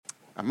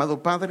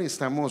Amado Padre,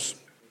 estamos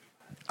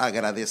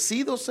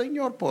agradecidos,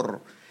 Señor,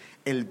 por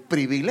el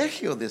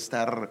privilegio de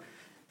estar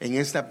en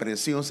esta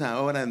preciosa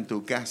hora en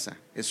tu casa.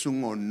 Es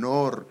un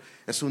honor,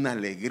 es una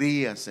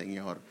alegría,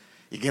 Señor.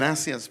 Y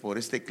gracias por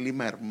este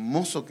clima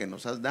hermoso que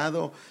nos has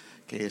dado,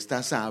 que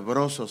está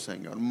sabroso,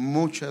 Señor.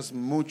 Muchas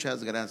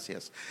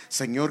gracias.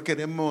 Señor,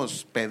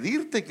 queremos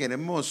pedirte,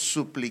 queremos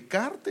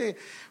suplicarte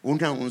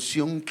una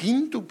unción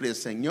quíntuple,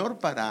 Señor,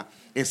 para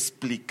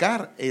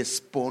explicar,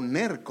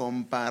 exponer,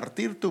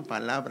 compartir tu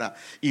palabra.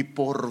 Y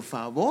por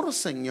favor,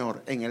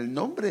 Señor, en el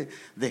nombre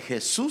de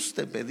Jesús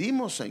te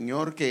pedimos,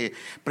 Señor, que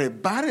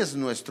prepares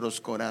nuestros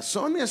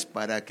corazones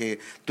para que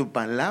tu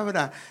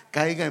palabra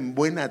caiga en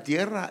buena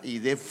tierra y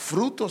dé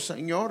fruto,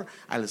 Señor,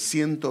 al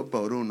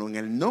 100%. En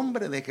el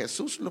nombre de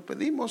Jesús lo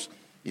pedimos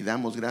y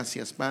damos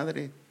gracias,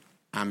 Padre.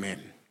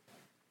 Amén.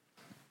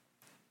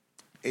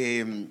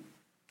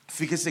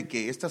 Fíjese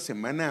que esta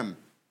semana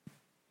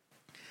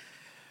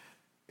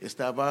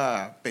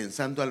estaba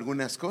pensando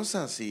algunas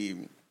cosas,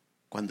 y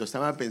cuando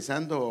estaba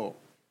pensando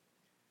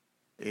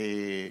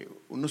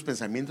unos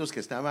pensamientos que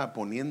estaba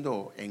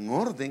poniendo en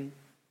orden,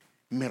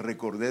 me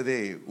recordé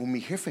de mi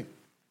jefe.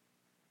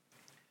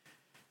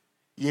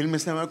 Y él me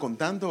estaba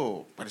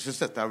contando, por eso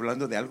se está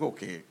hablando de algo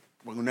que,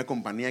 con una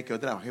compañía que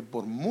yo trabajé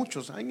por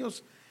muchos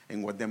años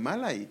en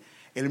Guatemala, y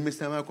él me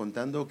estaba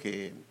contando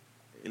que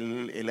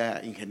él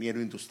era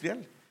ingeniero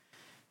industrial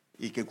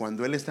y que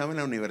cuando él estaba en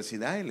la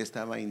universidad, él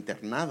estaba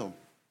internado.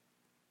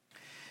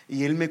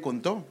 Y él me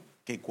contó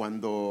que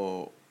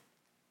cuando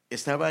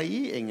estaba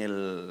ahí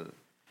en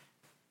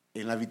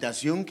la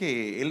habitación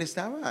que él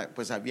estaba,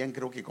 pues habían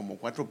creo que como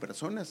 4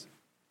 personas,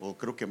 o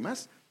creo que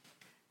más.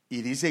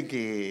 Y dice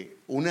que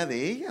una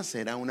de ellas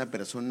era una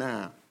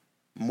persona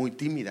muy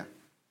tímida,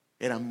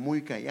 era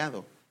muy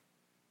callado.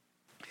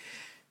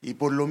 Y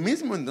por lo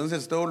mismo,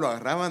 entonces todos lo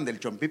agarraban del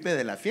chompipe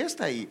de la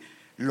fiesta y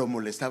lo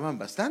molestaban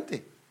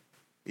bastante.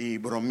 Y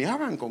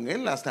bromeaban con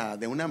él hasta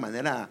de una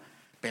manera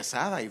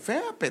pesada y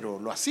fea, pero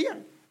lo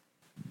hacían.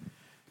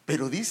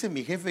 Pero dice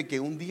mi jefe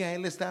que un día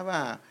él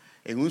estaba,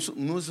 en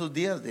uno de esos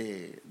días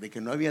de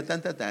que no había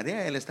tanta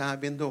tarea, él estaba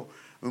viendo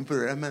un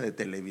programa de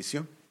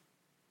televisión.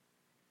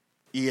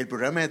 Y el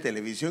programa de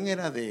televisión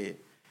era de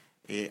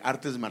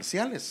artes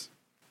marciales,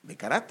 de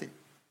karate.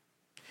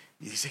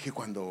 Y dice que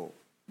cuando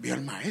vio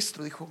al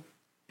maestro, dijo: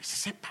 ese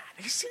se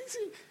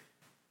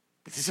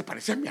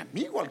parece a mi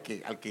amigo, al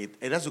que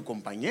era su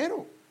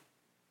compañero.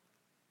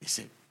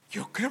 Dice: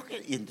 yo creo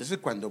que... Y entonces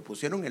cuando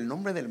pusieron el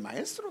nombre del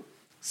maestro,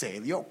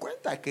 se dio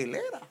cuenta que él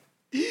era.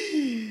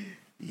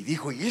 Y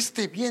dijo: y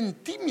este bien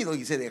tímido,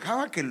 y se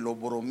dejaba que lo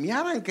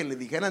bromearan, que le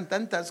dijeran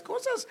tantas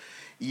cosas,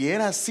 y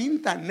era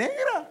cinta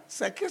negra. O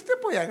sea, que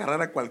puede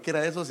agarrar a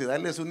cualquiera de esos y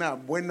darles una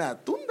buena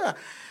tunda,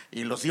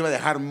 y los iba a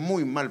dejar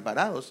muy mal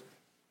parados.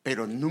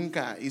 Pero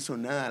nunca hizo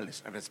nada al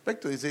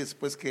respecto. Dice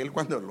después que él,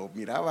 cuando lo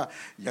miraba,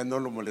 ya no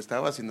lo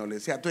molestaba, sino le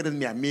decía: tú eres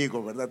mi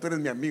amigo, ¿verdad? Tú eres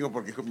mi amigo,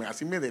 porque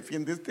así me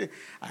defiende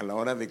a la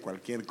hora de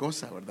cualquier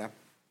cosa, ¿verdad?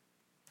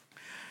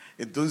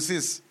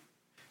 Entonces,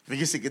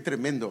 fíjese qué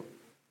tremendo.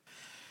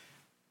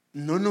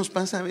 ¿No nos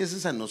pasa a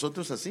veces a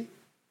nosotros así?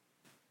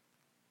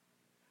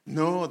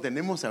 ¿No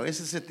tenemos a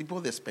veces ese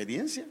tipo de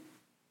experiencia?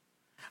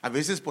 A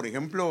veces, por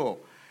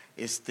ejemplo,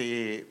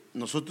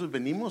 nosotros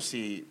venimos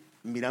y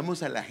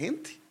miramos a la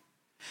gente,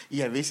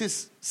 y a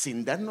veces,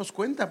 sin darnos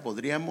cuenta,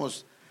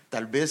 podríamos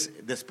tal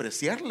vez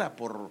despreciarla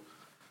por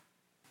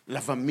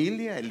la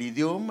familia, el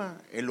idioma,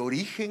 el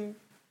origen,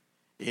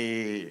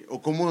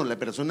 o cómo la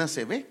persona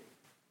se ve.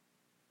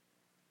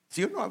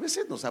 ¿Sí o no? A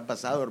veces nos ha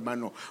pasado,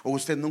 hermano. O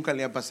usted nunca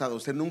le ha pasado.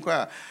 Usted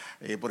nunca,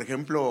 por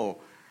ejemplo,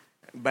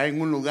 va en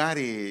un lugar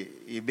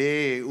y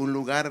ve un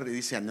lugar y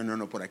dice: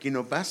 no, por aquí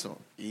no paso.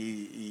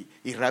 Y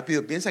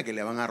rápido piensa que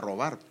le van a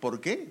robar.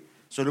 ¿Por qué?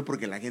 Solo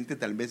porque la gente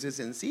tal vez es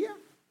sencilla.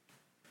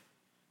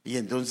 Y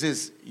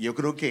entonces yo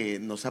creo que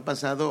nos ha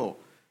pasado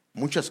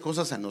muchas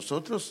cosas a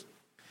nosotros.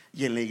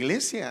 Y en la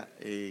iglesia,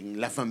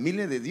 en la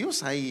familia de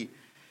Dios, hay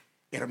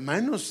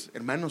hermanos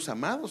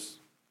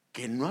amados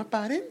que no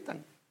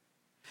aparentan.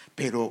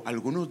 Pero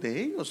algunos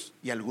de ellos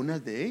y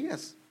algunas de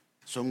ellas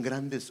son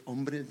grandes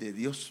hombres de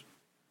Dios,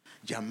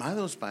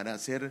 llamados para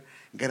hacer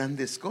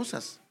grandes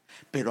cosas.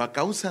 Pero a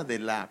causa de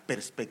la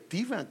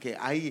perspectiva que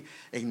hay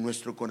en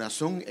nuestro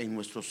corazón, en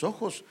nuestros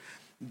ojos,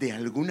 de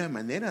alguna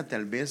manera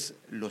tal vez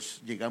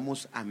los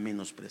llegamos a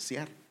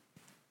menospreciar.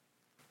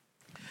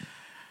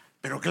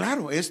 Pero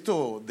claro,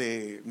 esto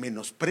de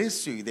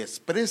menosprecio y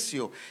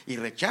desprecio y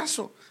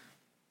rechazo,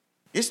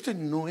 esto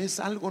no es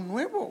algo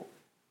nuevo.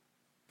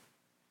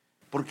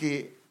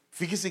 Porque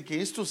fíjese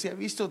que esto se ha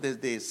visto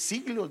desde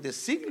siglos de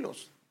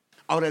siglos.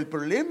 Ahora, el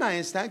problema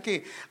está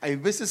que hay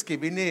veces que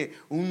viene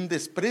un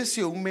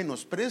desprecio, un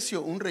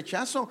menosprecio, un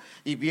rechazo,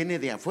 y viene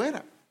de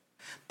afuera.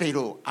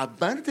 Pero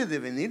aparte de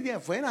venir de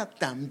afuera,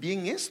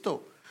 también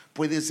esto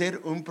puede ser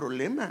un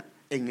problema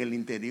en el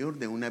interior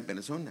de una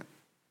persona.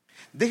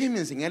 Déjenme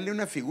enseñarle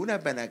una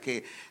figura para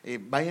que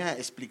vaya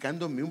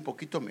explicándome un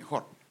poquito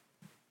mejor.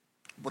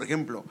 Por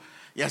ejemplo,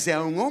 ya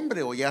sea un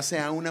hombre o ya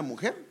sea una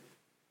mujer.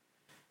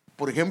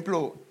 Por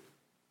ejemplo,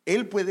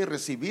 él puede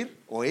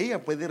recibir o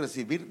ella puede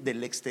recibir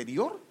del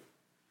exterior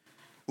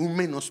un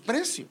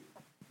menosprecio.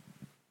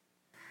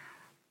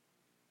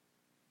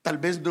 Tal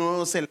vez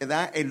no se le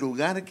da el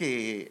lugar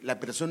que la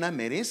persona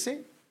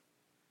merece,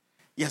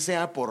 ya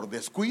sea por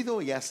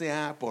descuido, ya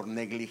sea por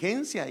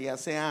negligencia, ya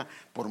sea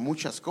por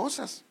muchas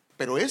cosas.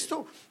 Pero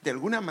esto, de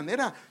alguna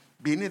manera,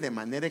 viene de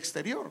manera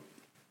exterior.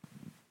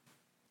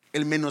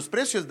 El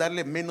menosprecio es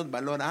darle menos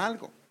valor a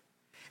algo.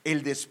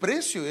 El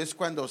desprecio es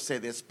cuando se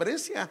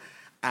desprecia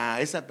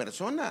a esa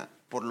persona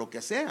por lo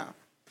que sea.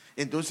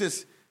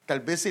 Entonces,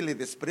 tal vez se le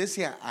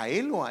desprecia a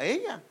él o a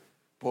ella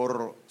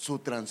por su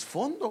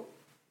trasfondo,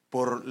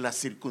 por las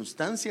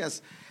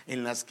circunstancias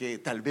en las que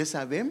tal vez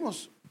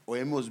sabemos o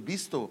hemos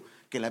visto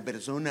que la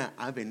persona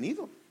ha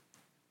venido.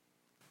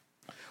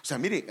 O sea,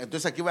 mire,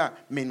 entonces aquí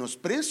va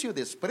menosprecio,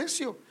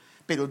 desprecio,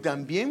 pero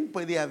también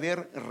puede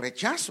haber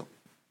rechazo.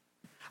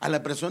 A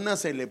la persona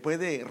se le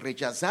puede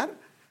rechazar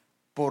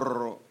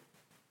por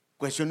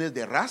cuestiones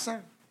de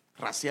raza,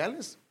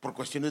 raciales, por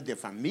cuestiones de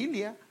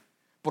familia,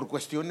 por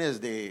cuestiones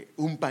de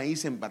un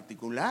país en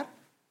particular.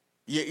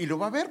 Y lo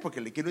va a ver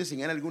porque le quiero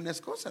enseñar algunas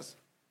cosas.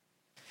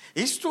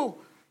 Esto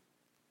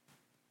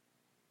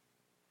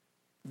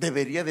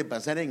debería de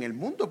pasar en el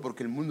mundo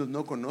porque el mundo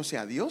no conoce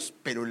a Dios,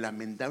 pero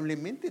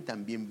lamentablemente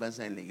también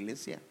pasa en la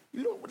iglesia.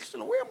 Y se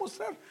lo voy a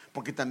mostrar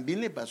porque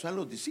también le pasó a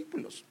los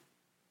discípulos.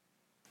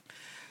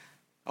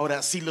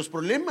 Ahora, si los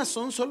problemas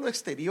son solo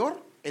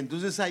exterior,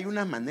 entonces hay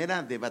una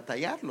manera de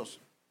batallarlos.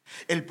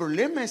 El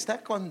problema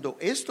está cuando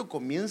esto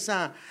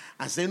comienza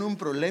a ser un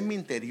problema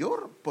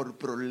interior por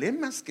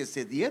problemas que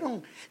se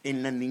dieron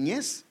en la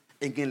niñez,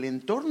 en el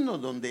entorno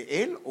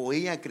donde él o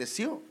ella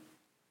creció.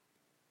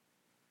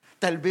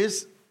 Tal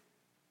vez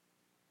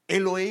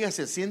él o ella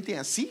se siente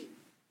así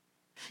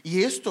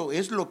y esto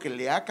es lo que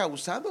le ha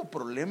causado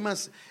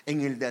problemas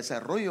en el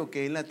desarrollo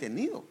que él ha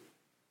tenido.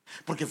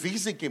 Porque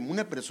fíjese que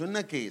una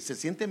persona que se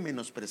siente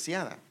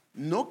menospreciada,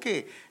 no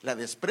que la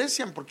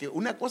desprecian, porque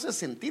una cosa es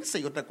sentirse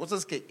y otra cosa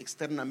es que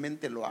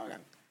externamente lo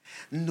hagan.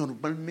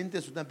 Normalmente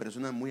es una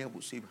persona muy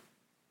abusiva,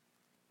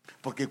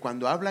 porque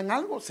cuando hablan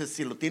algo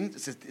se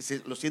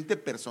lo siente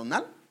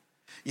personal.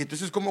 Y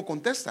entonces ¿cómo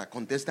contesta?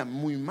 Contesta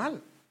muy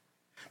mal,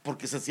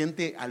 porque se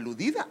siente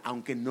aludida,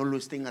 aunque no lo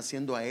estén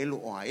haciendo a él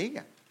o a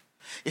ella.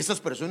 Esas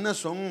personas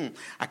son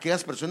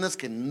aquellas personas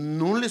que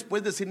no les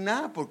puedes decir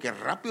nada porque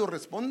rápido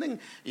responden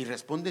y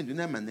responden de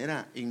una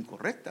manera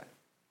incorrecta.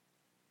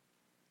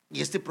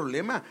 Y este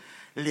problema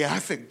le ha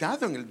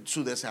afectado en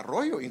su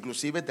desarrollo,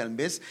 inclusive tal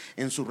vez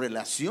en su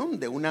relación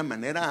de una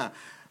manera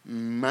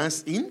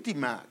más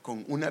íntima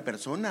con una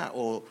persona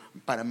o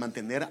para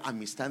mantener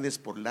amistades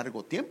por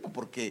largo tiempo,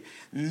 porque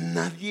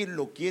nadie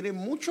lo quiere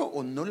mucho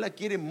o no la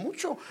quiere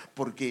mucho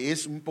porque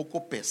es un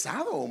poco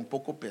pesado o un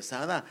poco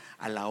pesada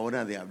a la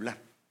hora de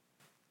hablar.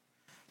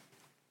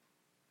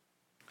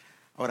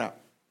 Ahora,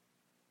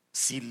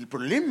 si el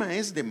problema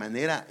es de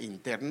manera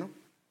interna,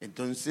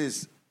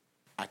 entonces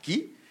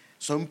aquí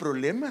son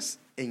problemas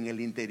en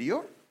el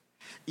interior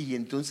y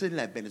entonces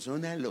la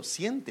persona lo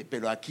siente,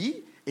 pero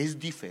aquí es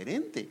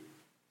diferente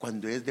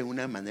cuando es de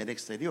una manera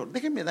exterior.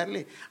 Déjenme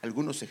darle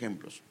algunos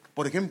ejemplos.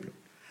 Por ejemplo,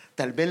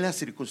 tal vez las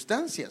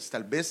circunstancias,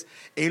 tal vez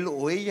él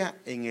o ella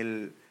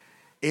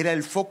era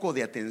el foco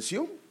de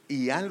atención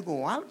y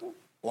algo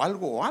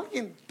o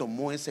alguien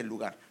tomó ese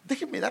lugar.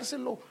 Déjenme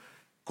dárselo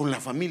con la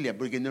familia,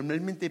 porque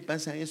normalmente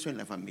pasa eso en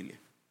la familia.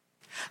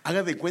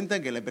 Haga de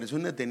cuenta que la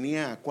persona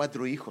tenía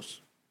 4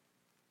 hijos.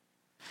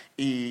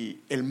 Y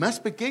el más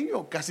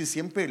pequeño casi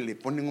siempre le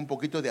ponen un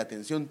poquito de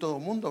atención todo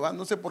el mundo, ¿va?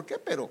 No sé por qué,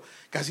 pero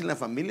casi en la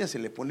familia se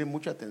le pone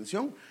mucha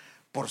atención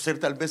por ser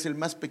tal vez el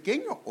más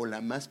pequeño o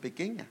la más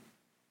pequeña.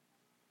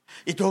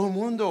 Y todo el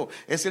mundo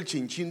es el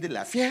chinchín de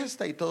la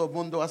fiesta y todo el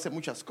mundo hace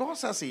muchas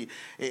cosas y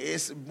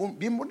es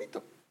bien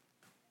bonito.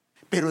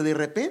 Pero de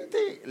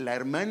repente la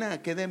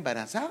hermana queda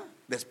embarazada.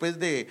 Después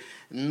de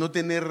no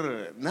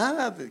tener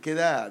nada,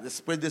 queda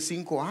después de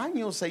 5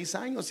 años, 6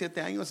 años,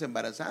 7 años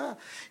embarazada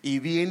y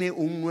viene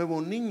un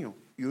nuevo niño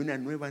y una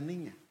nueva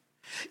niña.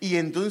 Y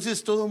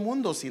entonces todo el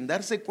mundo, sin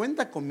darse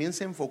cuenta,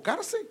 comienza a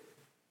enfocarse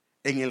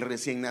en el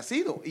recién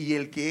nacido. Y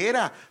el que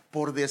era,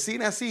 por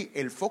decir así,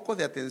 el foco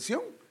de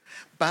atención,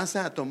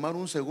 pasa a tomar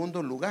un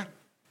segundo lugar.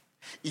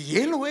 Y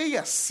él o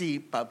ella, si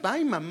papá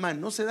y mamá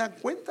no se dan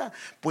cuenta,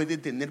 puede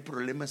tener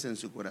problemas en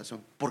su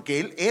corazón, porque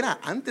él era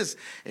antes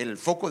el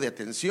foco de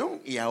atención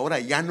y ahora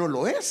ya no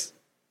lo es.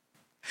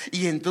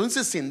 Y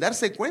entonces, sin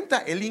darse cuenta,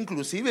 él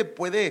inclusive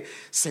puede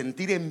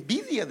sentir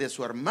envidia de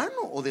su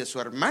hermano o de su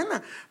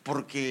hermana,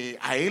 porque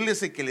a él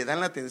es el que le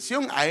dan la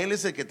atención, a él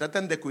es el que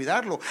tratan de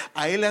cuidarlo,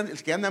 a él es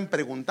el que andan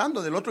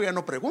preguntando, del otro ya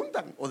no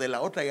preguntan o de la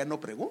otra ya no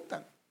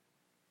preguntan.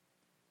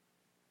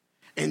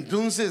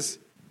 Entonces,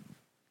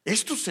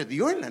 esto se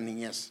dio en la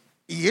niñez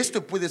y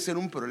esto puede ser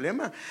un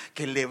problema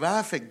que le va a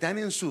afectar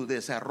en su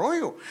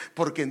desarrollo,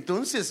 porque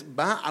entonces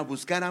va a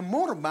buscar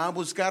amor, va a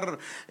buscar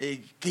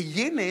que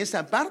llene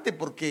esa parte,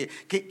 porque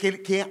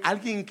que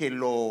alguien que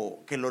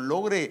lo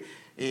logre,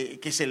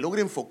 que se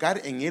logre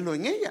enfocar en él o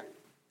en ella.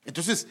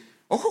 Entonces,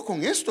 Ojo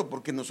con esto,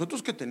 porque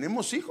nosotros que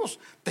tenemos hijos,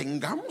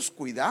 tengamos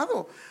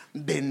cuidado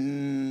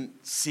de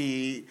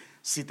si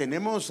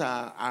tenemos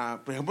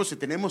por ejemplo, si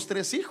tenemos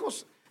 3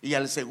 hijos y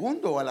al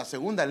segundo o a la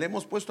segunda le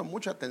hemos puesto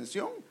mucha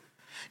atención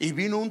y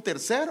vino un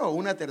tercero o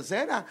una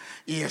tercera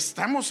y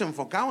estamos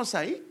enfocados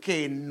ahí,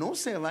 que no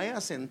se vaya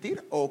a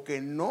sentir o que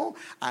no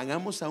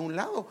hagamos a un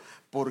lado,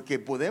 porque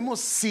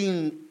podemos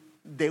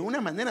de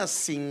una manera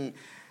sin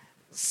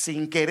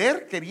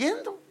querer,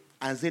 queriendo,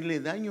 hacerle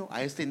daño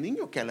a este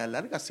niño, que a la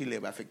larga sí le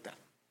va a afectar.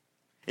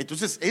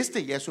 Entonces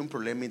este ya es un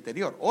problema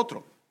interior.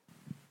 Otro,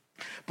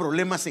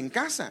 problemas en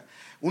casa,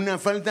 una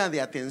falta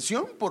de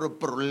atención por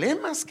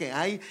problemas que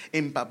hay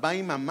en papá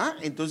y mamá.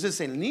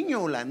 Entonces el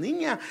niño o la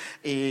niña,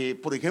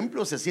 por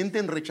ejemplo, se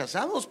sienten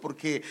rechazados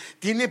porque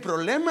tiene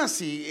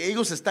problemas y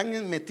ellos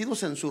están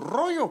metidos en su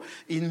rollo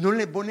y no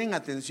le ponen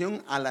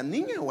atención a la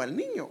niña o al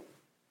niño.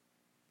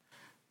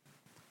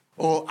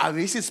 O a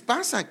veces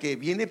pasa que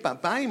viene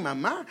papá y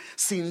mamá,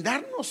 sin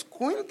darnos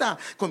cuenta,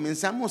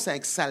 comenzamos a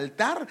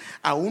exaltar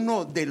a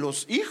uno de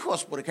los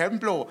hijos. Por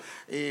ejemplo,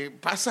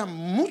 pasa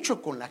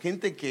mucho con la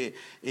gente que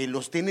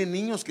los tiene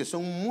niños que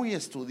son muy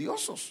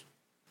estudiosos,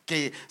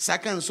 que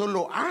sacan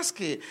solo As,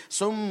 que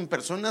son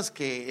personas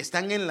que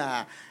están en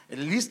la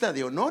lista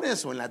de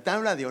honores o en la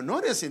tabla de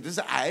honores.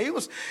 Entonces a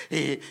ellos,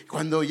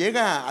 cuando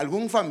llega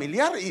algún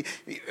familiar y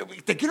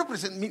te quiero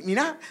presentar,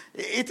 mira,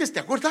 ¿te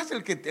acuerdas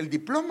el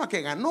diploma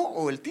que ganó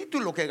o el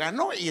título que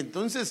ganó? Y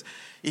entonces,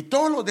 y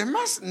todos los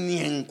demás ni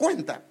en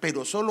cuenta,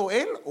 pero solo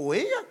él o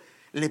ella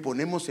le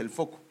ponemos el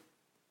foco.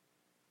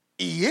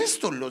 Y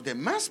esto los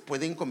demás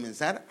pueden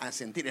comenzar a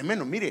sentir.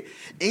 Hermano, mire,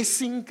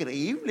 es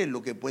increíble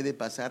lo que puede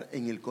pasar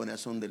en el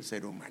corazón del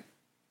ser humano.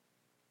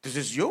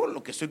 Entonces yo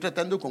lo que estoy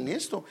tratando con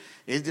esto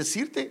es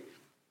decirte,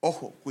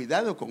 ojo,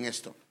 cuidado con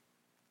esto,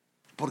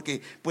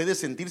 porque puede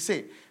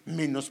sentirse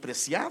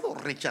menospreciado,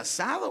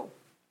 rechazado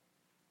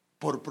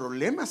por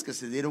problemas que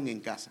se dieron en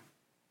casa,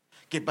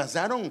 que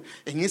pasaron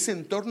en ese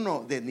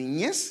entorno de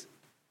niñez,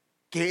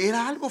 que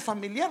era algo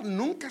familiar,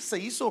 nunca se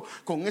hizo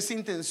con esa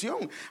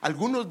intención.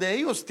 Algunos de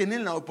ellos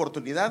tienen la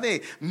oportunidad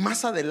de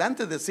más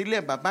adelante decirle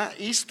a papá,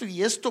 esto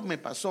y esto me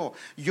pasó,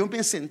 yo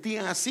me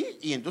sentía así,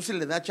 y entonces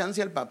le da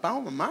chance al papá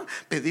o mamá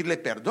pedirle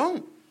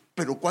perdón.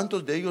 Pero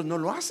 ¿cuántos de ellos no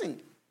lo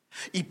hacen?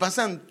 Y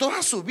pasan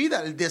toda su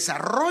vida, el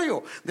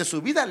desarrollo de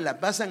su vida la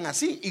pasan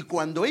así, y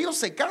cuando ellos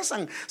se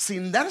casan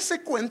sin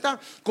darse cuenta,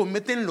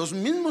 cometen los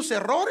mismos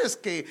errores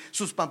que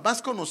sus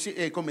papás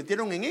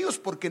cometieron en ellos,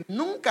 porque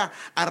nunca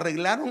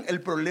arreglaron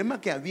el problema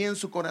que había en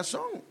su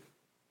corazón.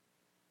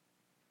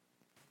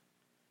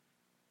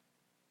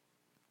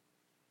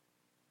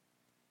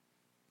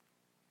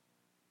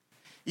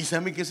 ¿Y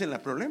saben qué es el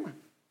problema?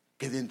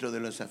 Que dentro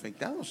de los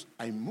afectados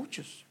hay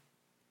muchos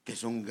que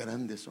son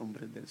grandes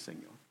hombres del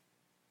Señor,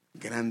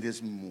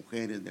 grandes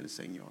mujeres del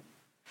Señor,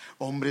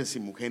 hombres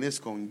y mujeres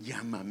con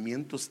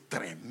llamamientos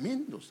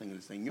tremendos en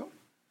el Señor,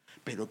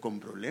 pero con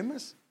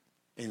problemas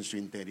en su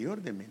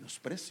interior de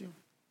menosprecio,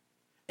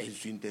 en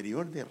su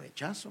interior de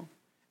rechazo,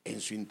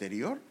 en su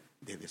interior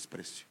de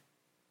desprecio.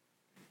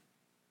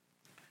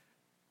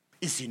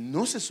 Y si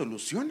no se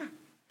soluciona,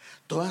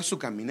 toda su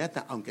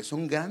caminata, aunque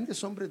son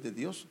grandes hombres de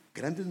Dios,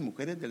 grandes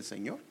mujeres del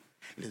Señor,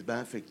 les va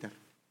a afectar.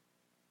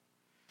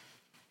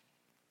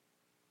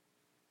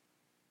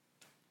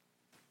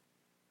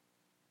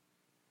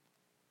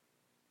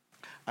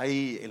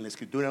 Hay en la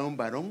escritura un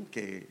varón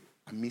que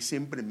a mí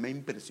siempre me ha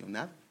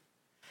impresionado,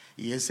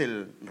 y es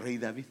el rey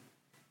David.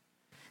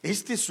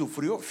 Este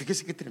sufrió,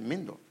 fíjese qué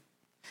tremendo,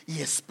 y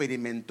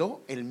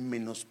experimentó el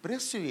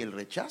menosprecio y el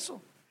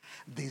rechazo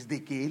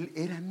desde que él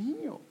era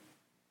niño.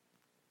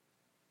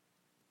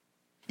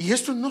 Y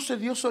esto no se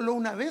dio solo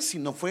una vez,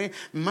 sino fue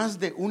más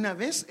de una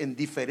vez en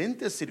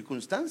diferentes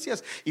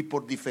circunstancias y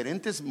por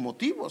diferentes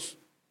motivos.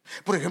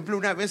 Por ejemplo,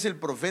 una vez el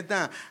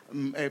profeta,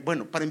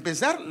 bueno, para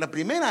empezar, la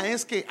primera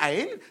es que a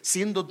él,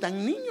 siendo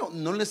tan niño,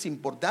 no les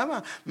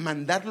importaba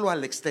mandarlo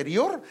al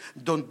exterior,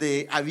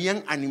 donde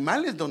habían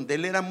animales, donde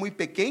él era muy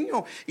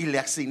pequeño, y le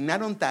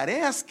asignaron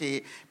tareas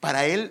que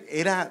para él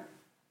era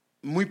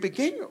muy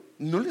pequeño,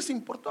 no les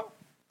importó.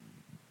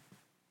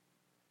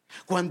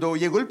 Cuando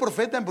llegó el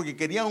profeta porque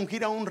quería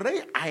ungir a un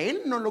rey, a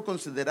él no lo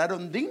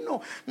consideraron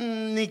digno,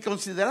 ni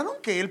consideraron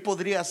que él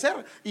podría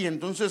hacer, y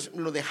entonces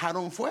lo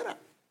dejaron fuera.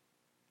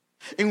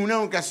 En una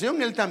ocasión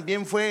él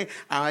también fue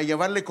a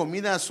llevarle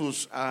comida a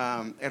sus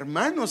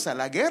hermanos a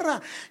la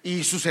guerra,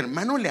 y sus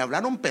hermanos le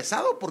hablaron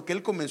pesado porque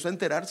él comenzó a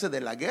enterarse de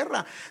la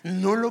guerra.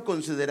 No lo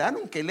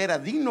consideraron que él era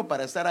digno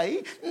para estar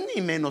ahí,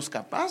 ni menos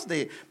capaz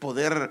de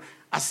poder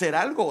hacer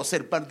algo o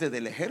ser parte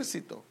del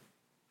ejército.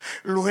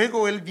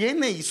 Luego él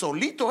viene y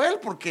solito él,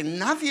 porque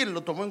nadie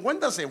lo tomó en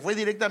cuenta, se fue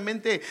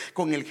directamente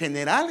con el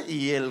general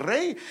y el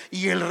rey.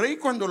 Y el rey,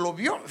 cuando lo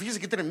vio,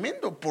 fíjese qué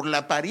tremendo, por la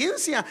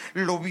apariencia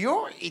lo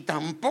vio y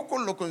tampoco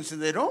lo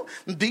consideró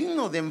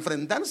digno de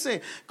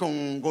enfrentarse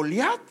con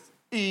Goliat,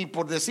 y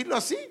por decirlo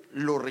así,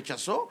 lo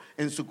rechazó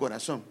en su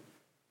corazón.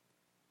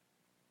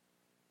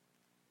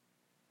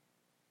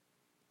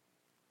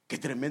 Qué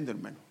tremendo,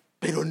 hermano.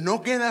 Pero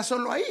no queda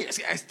solo ahí.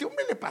 A este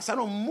hombre le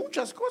pasaron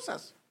muchas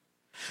cosas.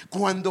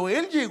 Cuando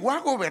él llegó a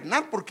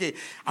gobernar, porque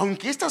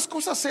aunque estas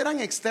cosas eran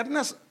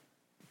externas,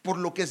 por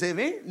lo que se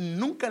ve,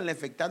 nunca le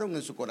afectaron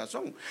en su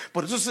corazón.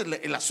 Por eso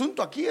el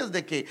asunto aquí es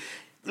de que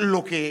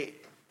lo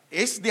que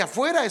es de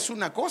afuera es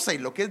una cosa y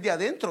lo que es de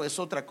adentro es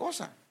otra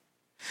cosa.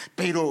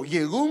 Pero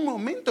llegó un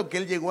momento que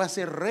él llegó a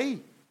ser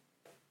rey.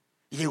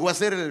 Llegó a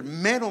ser el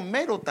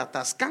mero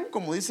tatascán,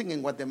 como dicen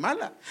en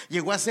Guatemala.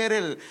 Llegó a ser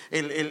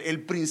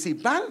el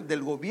principal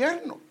del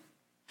gobierno.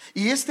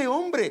 Y este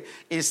hombre,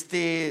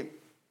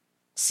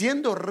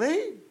 siendo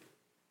rey,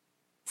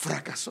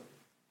 fracasó,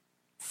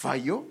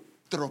 falló,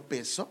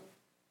 tropezó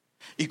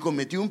y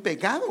cometió un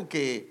pecado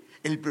que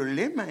el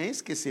problema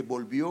es que se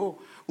volvió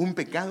un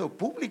pecado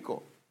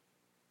público.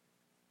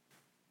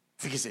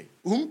 Fíjese,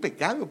 un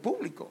pecado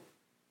público.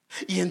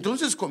 Y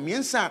entonces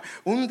comienza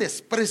un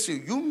desprecio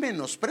y un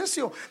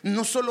menosprecio,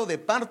 no solo de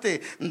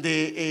parte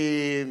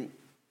de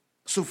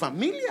su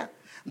familia,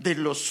 de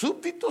los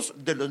súbditos,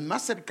 de los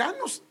más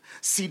cercanos,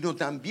 sino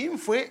también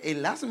fue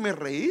el hazme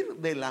reír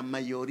de la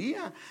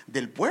mayoría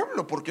del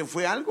pueblo, porque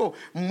fue algo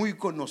muy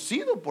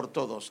conocido por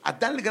todos, a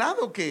tal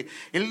grado que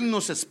él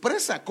nos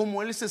expresa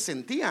cómo él se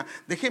sentía.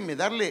 Déjeme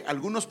darle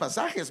algunos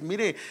pasajes.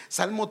 Mire,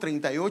 Salmo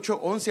 38,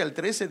 11 al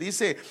 13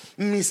 dice: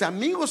 mis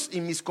amigos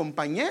y mis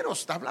compañeros,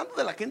 está hablando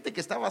de la gente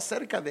que estaba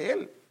cerca de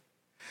él,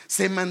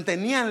 se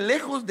mantenían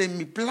lejos de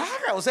mi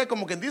plaga. O sea,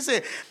 como quien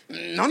dice,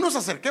 no nos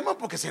acerquemos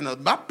porque se nos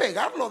va a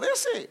pegar lo de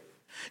ese.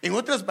 En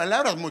otras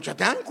palabras, muchachos,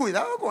 tengan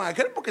cuidado con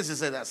aquel, porque si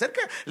se le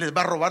acerca les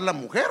va a robar la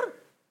mujer,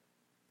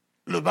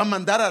 los va a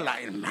mandar a la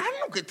hermano.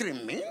 Qué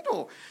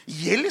tremendo.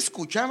 Y él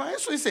escuchaba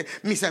eso. Dice: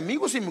 mis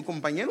amigos y mis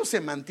compañeros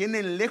se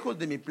mantienen lejos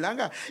de mi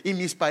plaga y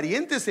mis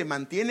parientes se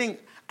mantienen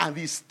a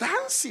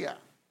distancia.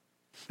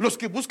 Los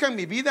que buscan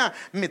mi vida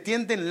me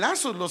tienden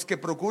lazos, los que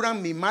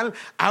procuran mi mal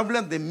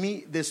hablan de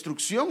mi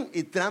destrucción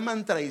y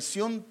traman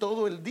traición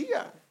todo el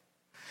día.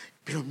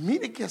 Pero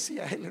mire qué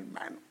hacía él,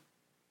 hermano.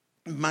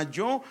 Mas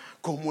yo,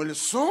 como el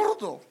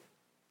sordo,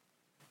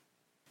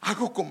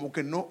 hago como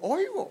que no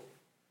oigo.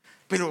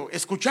 Pero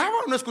 ¿escuchaba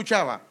o no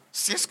escuchaba?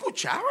 Sí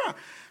escuchaba,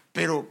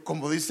 pero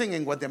como dicen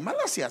en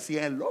Guatemala, se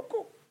hacía el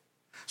loco.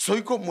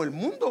 Soy como el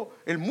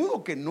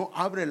mudo que no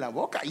abre la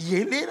boca. Y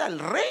él era el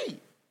rey,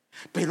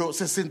 pero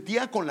se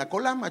sentía con la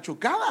cola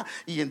machucada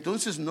y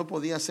entonces no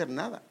podía hacer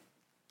nada.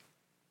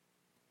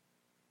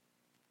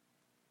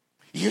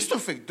 Y esto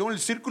afectó el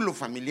círculo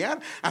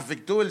familiar,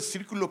 afectó el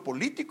círculo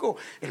político,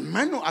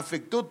 hermano,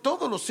 afectó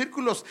todos los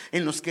círculos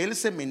en los que él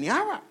se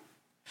meneaba.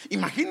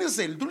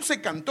 Imagínense, el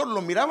dulce cantor,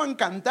 lo miraban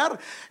cantar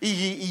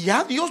y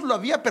ya Dios lo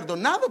había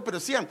perdonado, pero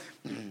decían: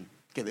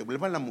 que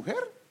devuelva a la mujer.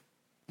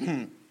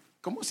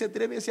 ¿Cómo se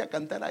atreve ese a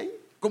cantar ahí?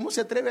 ¿Cómo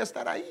se atreve a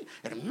estar ahí,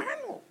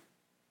 hermano?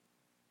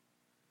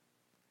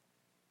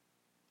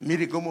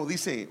 Mire cómo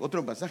dice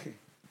otro pasaje: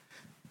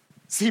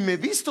 si me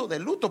visto de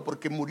luto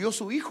porque murió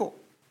su hijo,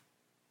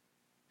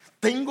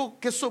 tengo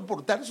que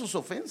soportar sus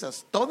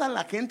ofensas. Toda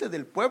la gente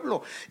del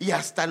pueblo y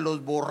hasta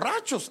los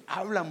borrachos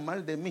hablan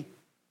mal de mí.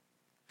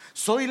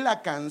 Soy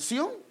la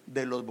canción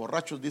de los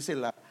borrachos, dice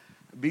la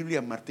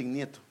Biblia Martín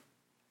Nieto.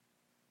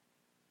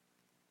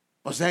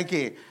 O sea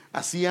que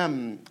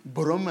hacían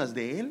bromas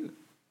de él.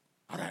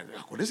 Ahora,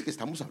 acuérdense que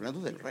estamos hablando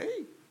del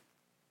rey.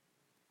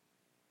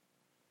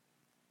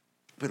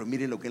 Pero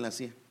mire lo que él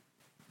hacía: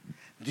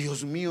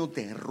 Dios mío,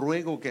 te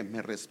ruego que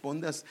me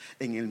respondas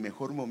en el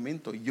mejor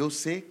momento. Yo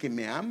sé que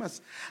me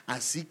amas,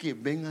 así que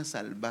ven a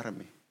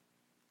salvarme.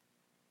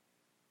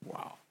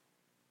 Wow.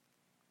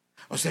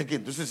 O sea que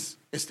entonces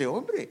este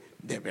hombre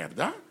de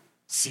verdad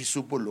sí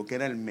supo lo que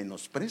era el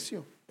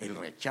menosprecio, el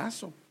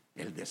rechazo,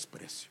 el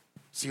desprecio.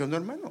 ¿Sí o no,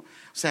 hermano? O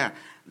sea,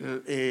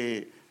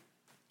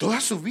 toda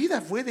su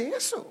vida fue de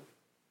eso,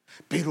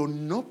 pero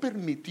no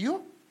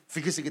permitió.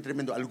 Fíjese qué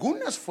tremendo.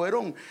 Algunas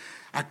fueron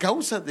a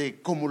causa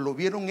de cómo lo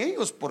vieron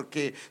ellos,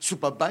 porque su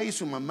papá y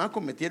su mamá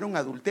cometieron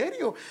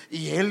adulterio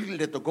y él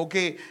le tocó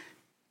que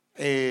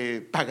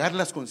pagar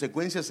las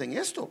consecuencias en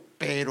esto.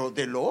 Pero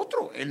de lo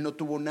otro él no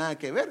tuvo nada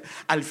que ver.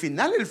 Al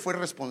final él fue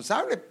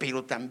responsable,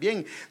 pero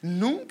también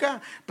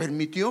nunca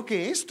permitió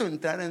que esto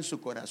entrara en su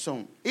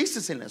corazón. Ese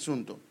es el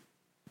asunto.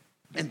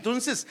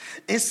 Entonces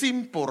es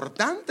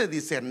importante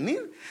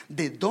discernir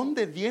de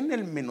dónde viene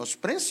el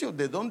menosprecio,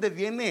 de dónde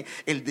viene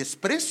el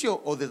desprecio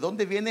o de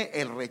dónde viene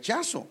el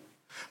rechazo,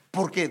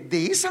 porque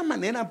de esa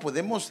manera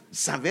podemos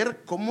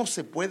saber cómo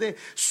se puede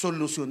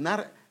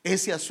solucionar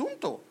ese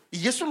asunto.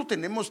 Y eso lo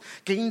tenemos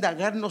que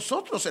indagar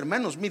nosotros,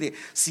 hermanos. Mire,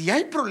 si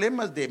hay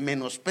problemas de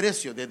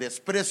menosprecio, de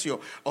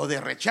desprecio o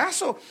de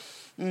rechazo,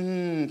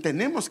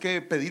 tenemos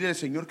que pedirle al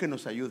Señor que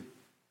nos ayude,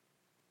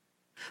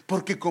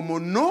 porque como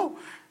no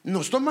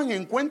nos toman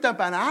en cuenta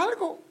para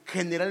algo,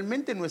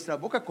 generalmente nuestra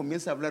boca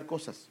comienza a hablar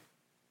cosas.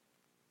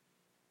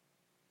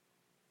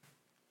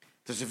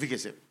 Entonces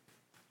fíjese,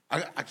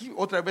 aquí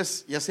otra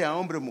vez, ya sea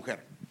hombre o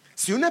mujer,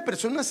 si una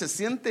persona se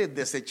siente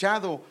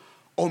desechado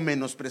o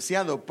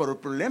menospreciado por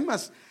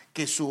problemas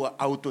que su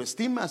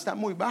autoestima está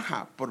muy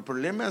baja, por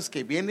problemas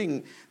que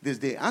vienen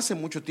desde hace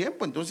mucho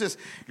tiempo, entonces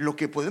lo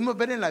que podemos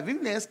ver en la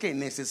Biblia es que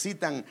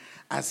necesitan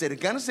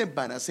acercarse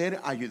para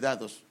ser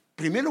ayudados.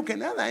 Primero que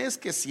nada es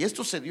que si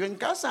esto se dio en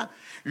casa,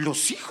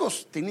 los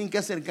hijos tienen que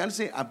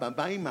acercarse a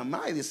papá y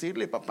mamá y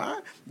decirle: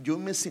 papá, yo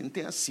me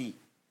senté así,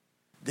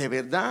 de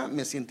verdad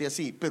me senté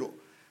así. Pero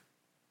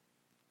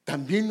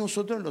también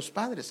nosotros los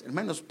padres,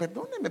 hermanos,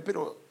 perdónenme,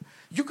 pero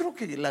yo creo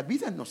que la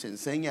vida nos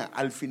enseña,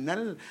 al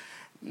final,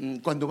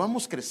 cuando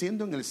vamos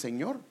creciendo en el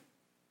Señor,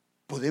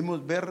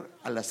 podemos ver,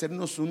 al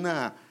hacernos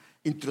una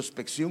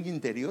introspección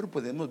interior,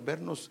 podemos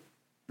vernos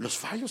los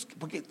fallos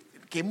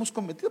que hemos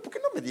cometido. ¿Por qué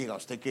no me diga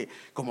usted que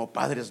como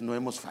padres no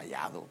hemos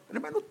fallado?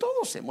 Hermano,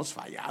 todos hemos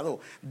fallado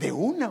de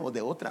una o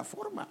de otra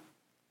forma.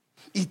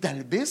 Y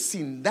tal vez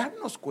sin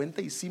darnos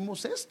cuenta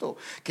hicimos esto,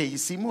 que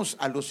hicimos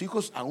a los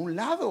hijos a un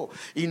lado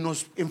y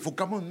nos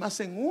enfocamos más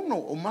en uno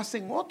o más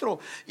en otro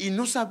y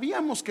no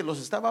sabíamos que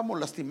los estábamos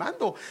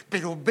lastimando,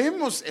 pero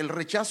vemos el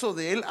rechazo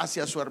de él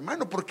hacia su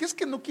hermano. ¿Por qué es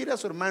que no quiere a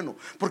su hermano?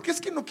 ¿Por qué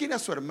es que no quiere a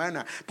su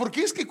hermana? ¿Por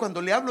qué es que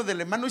cuando le hablo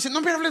del hermano dice: no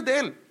me hables de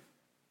él?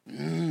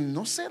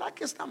 ¿No será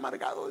que está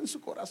amargado en su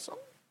corazón?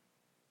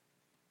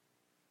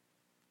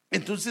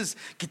 Entonces,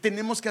 ¿qué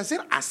tenemos que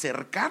hacer?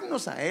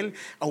 Acercarnos a él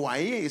o a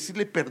ella y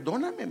decirle: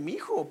 perdóname, mi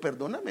hijo,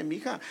 perdóname, mi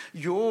hija,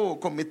 yo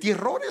cometí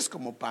errores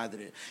como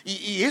padre.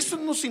 Y eso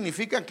no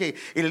significa que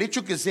el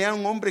hecho que sea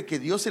un hombre que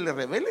Dios se le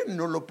revele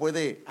no lo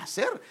puede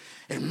hacer.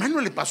 Hermano,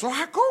 le pasó a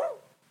Jacob.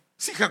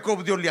 Si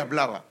Jacob, Dios le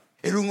hablaba,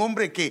 era un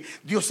hombre que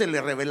Dios se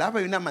le revelaba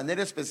de una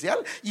manera especial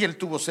y él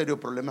tuvo serios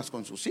problemas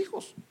con sus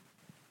hijos.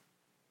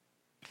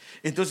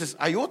 Entonces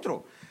hay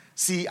otro: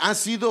 si ha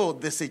sido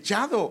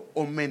desechado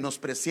o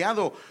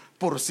menospreciado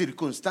por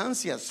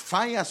circunstancias,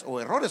 fallas o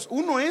errores.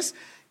 Uno es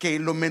que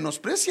lo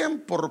menosprecian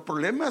por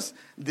problemas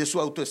de su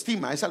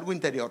autoestima, es algo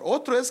interior.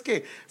 Otro es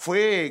que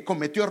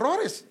cometió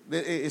errores,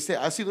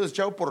 ha sido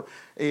desechado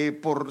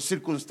por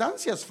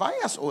circunstancias,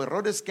 fallas o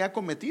errores que ha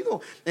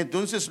cometido.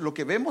 Entonces lo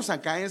que vemos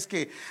acá es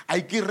que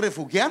hay que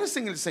refugiarse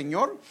en el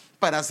Señor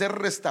para ser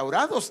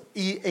restaurados,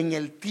 y en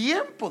el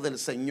tiempo del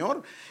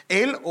Señor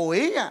él o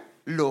ella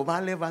lo va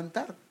a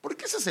levantar,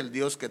 porque ese es el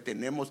Dios que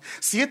tenemos.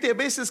 7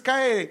 veces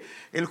cae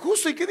el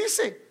justo, ¿y qué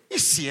dice? Y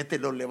 7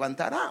 lo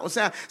levantará. O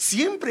sea,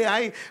 siempre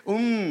hay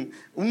un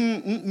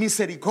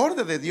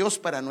misericordia de Dios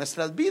para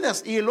nuestras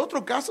vidas. Y el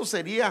otro caso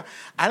sería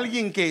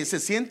alguien que se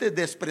siente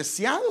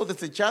despreciado,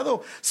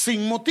 desechado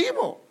sin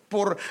motivo,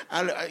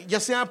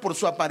 ya sea por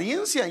su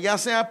apariencia, ya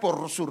sea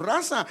por su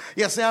raza,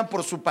 ya sea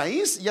por su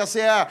país, ya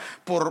sea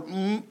por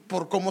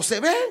cómo se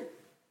ve.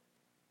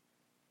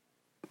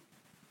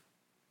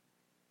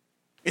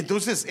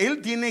 Entonces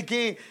él tiene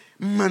que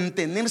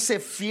mantenerse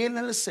fiel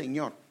al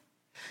Señor,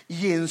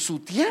 y en su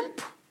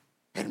tiempo,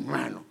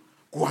 hermano,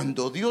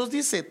 cuando Dios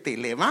dice: te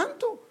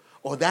levanto,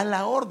 o da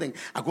la orden.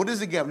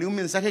 Acuérdense que hablé un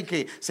mensaje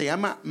que se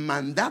llama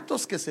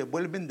mandatos que se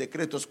vuelven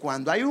decretos.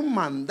 Cuando hay un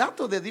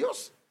mandato de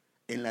Dios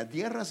en la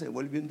tierra, se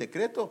vuelve un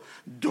decreto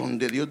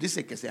donde Dios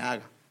dice que se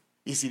haga.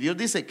 Y si Dios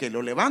dice que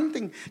lo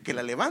levanten, que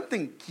la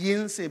levanten,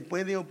 ¿quién se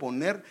puede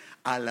oponer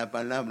a la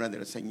palabra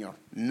del Señor?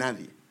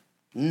 Nadie,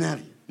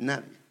 nadie,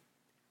 nadie.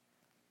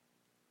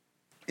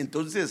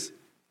 Entonces,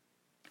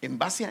 en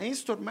base a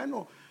esto,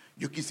 hermano,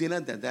 yo quisiera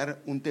tratar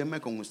un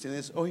tema con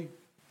ustedes hoy,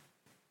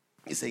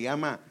 y se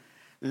llama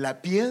la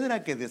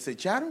piedra que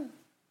desecharon.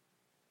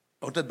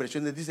 Otras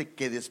versiones dicen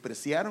que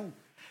despreciaron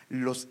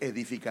los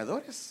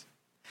edificadores,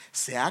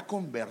 se ha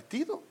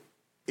convertido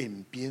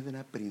en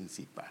piedra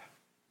principal.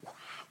 Wow.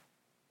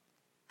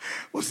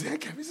 O sea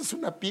que a veces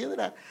una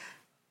piedra,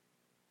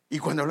 y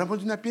cuando hablamos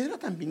de una piedra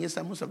también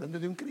estamos hablando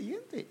de un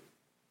creyente.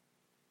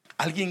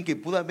 Alguien que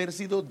pudo haber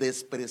sido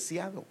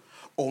despreciado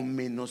o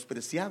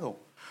menospreciado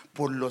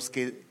por los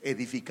que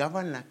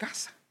edificaban la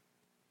casa.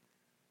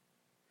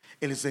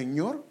 El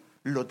Señor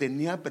lo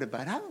tenía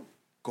preparado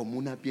como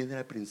una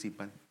piedra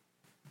principal,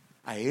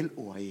 a él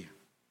o a ella.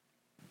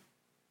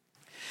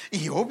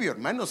 Y obvio,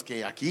 hermanos,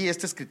 que aquí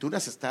esta escritura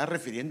se está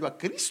refiriendo a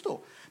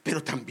Cristo,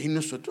 pero también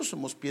nosotros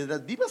somos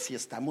piedras vivas y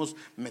estamos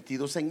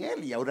metidos en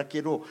él, y ahora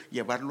quiero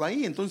llevarlo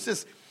ahí.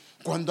 Entonces,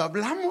 cuando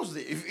hablamos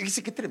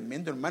fíjese qué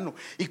tremendo, hermano,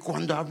 y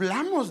cuando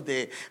hablamos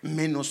de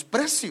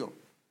menosprecio,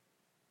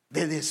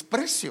 de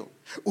desprecio,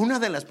 una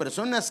de las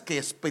personas que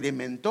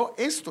experimentó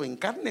esto en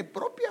carne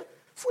propia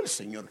fue el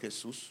Señor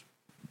Jesús.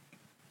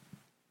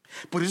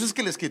 Por eso es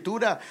que la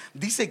escritura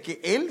dice que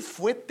él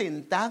fue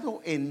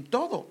tentado en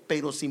todo,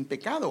 pero sin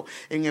pecado.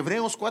 En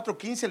Hebreos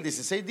 4:15 al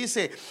 16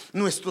 dice: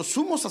 nuestro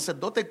sumo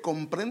sacerdote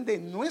comprende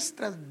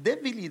nuestras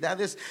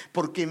debilidades,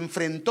 porque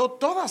enfrentó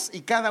todas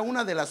y cada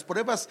una de las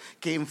pruebas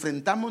que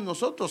enfrentamos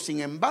nosotros.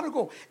 Sin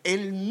embargo,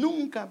 él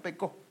nunca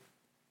pecó.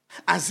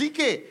 Así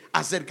que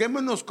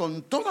acerquémonos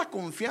con toda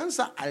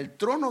confianza al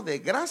trono de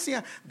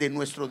gracia de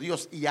nuestro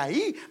Dios, y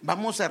ahí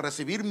vamos a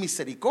recibir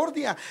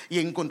misericordia y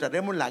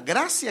encontraremos la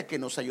gracia que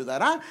nos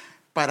ayudará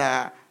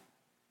para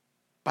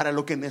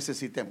lo que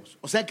necesitemos.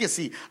 O sea que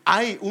si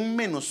hay un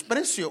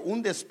menosprecio,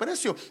 un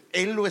desprecio,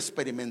 él lo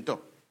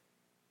experimentó.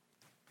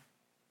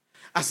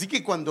 Así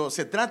que cuando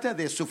se trata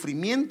de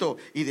sufrimiento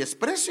y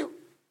desprecio,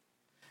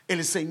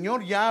 el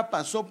Señor ya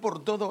pasó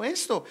por todo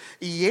esto,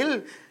 y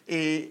él,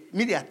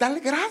 mire, a tal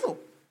grado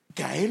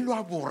que a él lo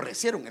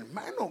aborrecieron,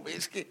 hermano.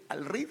 Es que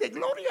al Rey de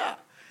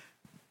Gloria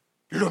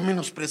Lo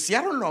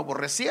menospreciaron, lo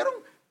aborrecieron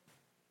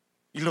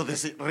y lo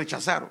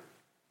rechazaron.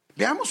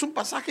 Veamos un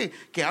pasaje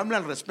que habla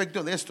al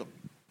respecto de esto.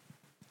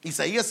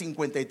 Isaías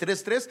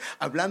 53:3,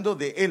 hablando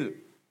de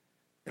él.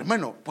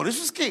 Hermano, por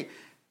eso es que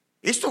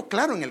esto,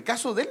 claro, en el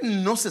caso de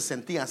él no se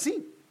sentía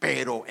así,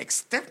 pero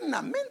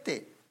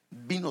externamente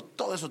vino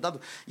todos esos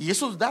dardos. Y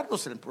esos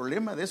dardos, el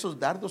problema de esos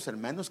dardos,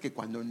 hermanos, que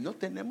cuando no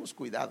tenemos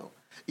cuidado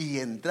y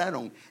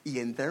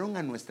entraron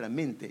a nuestra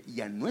mente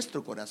y a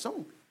nuestro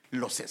corazón,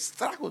 los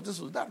estragos de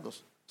esos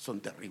dardos son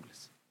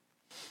terribles.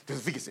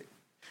 Entonces fíjese,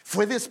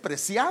 fue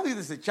despreciado y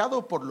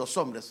desechado por los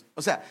hombres.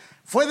 O sea,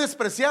 fue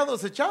despreciado,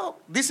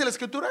 desechado. Dice la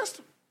escritura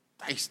esto.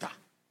 Ahí está.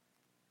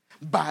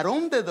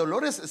 Varón de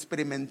dolores,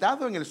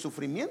 experimentado en el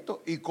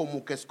sufrimiento, y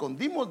como que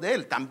escondimos de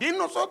él, también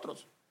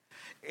nosotros,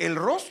 el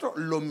rostro,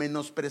 lo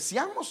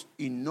menospreciamos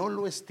y no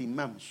lo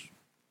estimamos.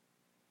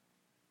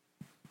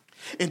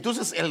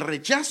 Entonces el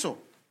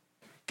rechazo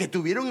que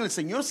tuvieron el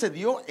Señor se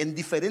dio en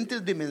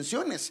diferentes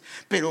dimensiones,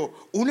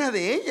 pero una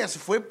de ellas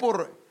fue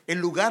por el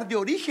lugar de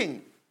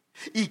origen.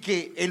 Y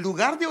que el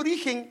lugar de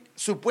origen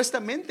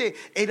supuestamente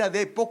era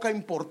de poca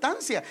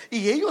importancia,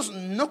 y ellos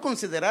no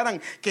consideraran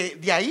que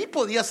de ahí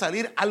podía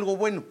salir algo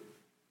bueno.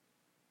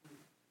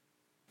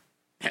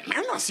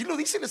 Hermano, así lo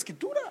dice la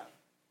escritura.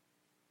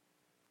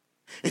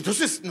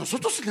 Entonces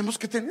nosotros tenemos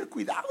que tener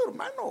cuidado,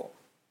 hermano,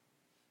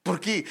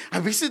 porque a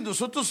veces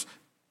nosotros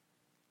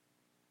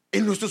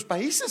en nuestros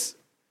países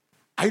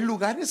hay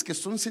lugares que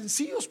son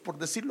sencillos, por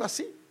decirlo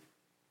así.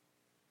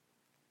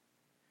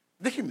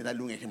 Déjenme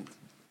darle un ejemplo.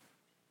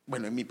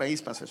 Bueno, en mi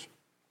país pasa eso.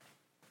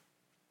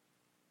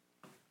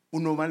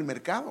 Uno va al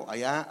mercado,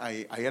 allá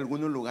hay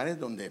algunos lugares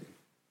donde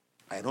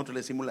a nosotros le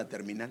decimos la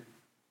terminal.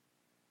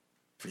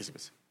 Fíjese,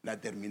 pues, la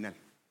terminal.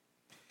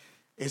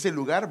 Ese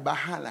lugar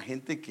baja a la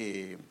gente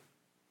que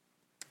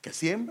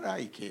siembra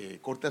y que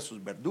corta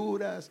sus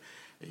verduras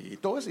y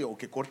todo eso, o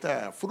que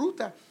corta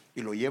fruta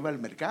y lo lleva al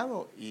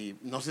mercado. Y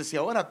no sé si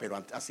ahora,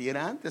 pero así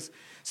era antes.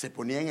 Se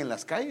ponían en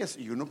las calles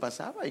y uno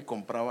pasaba y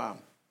compraba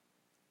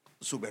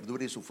su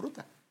verdura y su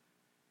fruta.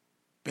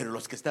 Pero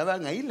los que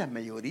estaban ahí, la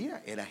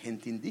mayoría era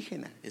gente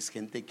indígena, es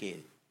gente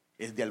que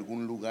es de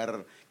algún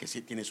lugar que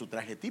sí tiene su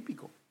traje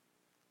típico.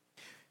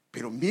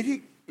 Pero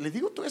mire, les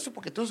digo todo eso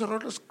porque todos esos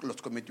errores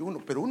los cometió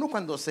uno. Pero uno,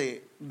 cuando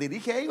se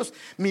dirige a ellos,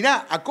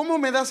 mira, ¿a cómo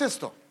me das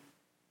esto?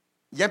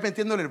 Ya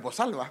metiéndole el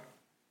bozal, ¿va?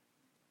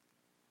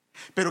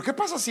 Pero ¿qué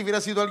pasa si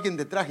hubiera sido alguien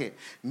de traje?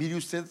 Mire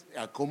usted,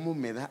 ¿a cómo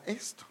me da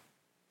esto?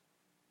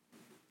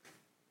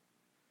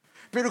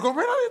 Pero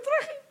como era de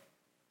traje,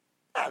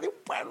 de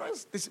un pueblo,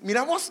 dice,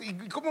 mira vos, ¿y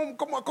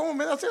cómo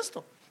me das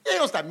esto? Y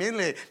ellos también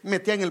le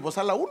metían el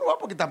bozal a uno, ¿va?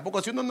 Porque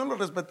tampoco, si uno no lo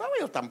respetaba,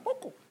 ellos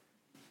tampoco.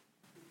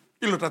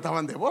 Y lo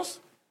trataban de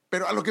vos.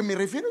 Pero a lo que me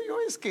refiero yo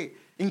es que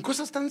en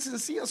cosas tan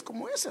sencillas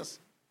como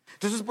esas.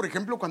 Entonces, por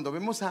ejemplo, cuando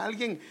vemos a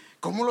alguien,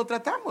 ¿cómo lo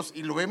tratamos?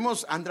 Y lo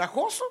vemos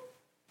andrajoso,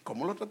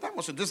 ¿cómo lo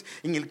tratamos? Entonces,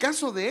 en el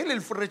caso de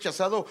él fue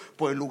rechazado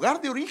por el lugar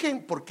de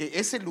origen, porque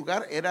ese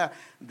lugar era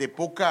de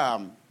poca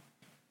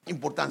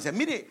importancia.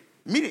 Mire,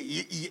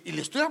 y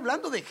le estoy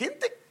hablando de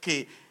gente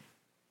que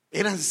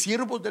eran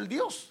siervos del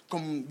Dios,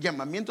 con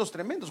llamamientos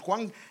tremendos.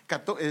 Juan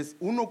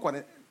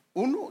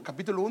 1,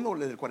 capítulo 1,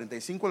 del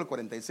 45 al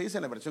 46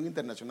 en la versión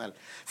internacional.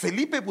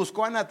 Felipe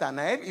buscó a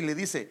Natanael y le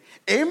dice: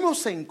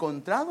 hemos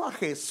encontrado a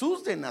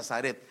Jesús de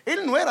Nazaret.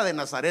 Él no era de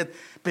Nazaret,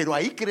 pero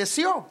ahí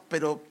creció,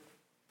 pero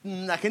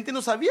la gente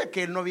no sabía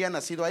que él no había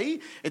nacido ahí.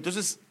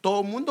 Entonces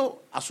todo el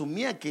mundo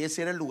asumía que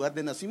ese era el lugar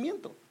de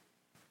nacimiento.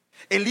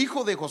 El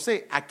hijo de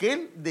José,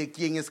 aquel de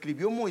quien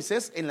escribió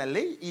Moisés en la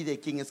ley y de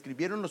quien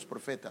escribieron los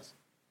profetas.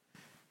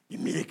 Y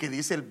mire que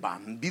dice el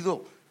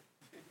bandido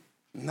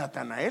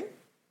Natanael: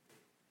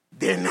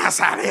 ¿de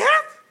Nazaret?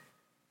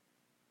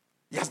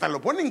 Y hasta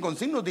lo ponen con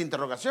signos de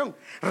interrogación.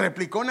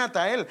 Replicó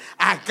Natanael: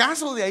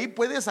 ¿acaso de ahí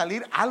puede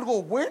salir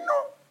algo bueno?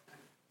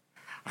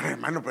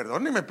 Hermano,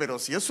 perdóneme, pero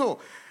si eso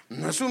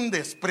no es un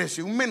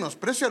desprecio, un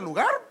menosprecio al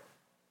lugar,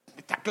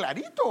 está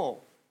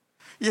clarito.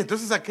 Y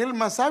entonces aquel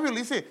más sabio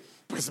le dice: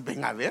 pues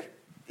ven a ver.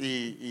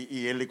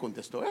 Y él le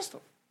contestó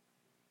esto.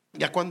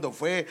 Ya cuando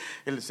fue,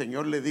 el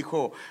Señor le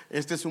dijo: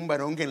 este es un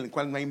varón en el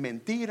cual no hay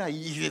mentira.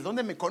 ¿Y de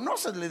dónde me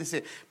conoces? Le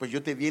dice: pues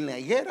yo te vi en la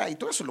higuera. Y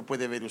todo eso lo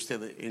puede ver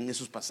usted en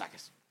esos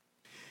pasajes.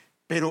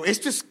 Pero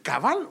esto es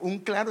cabal, un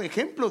claro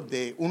ejemplo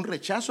de un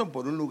rechazo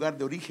por un lugar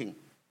de origen.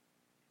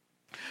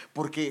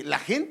 Porque la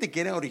gente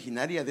que era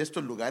originaria de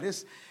estos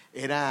lugares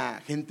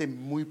era gente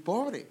muy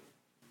pobre.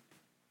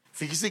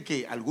 Fíjese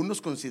que algunos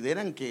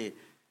consideran que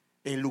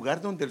el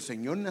lugar donde el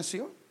Señor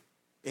nació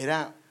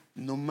era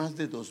no más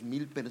de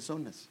 2,000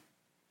 personas.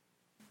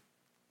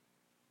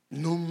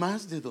 No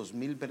más de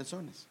 2,000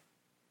 personas.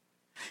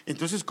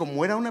 Entonces,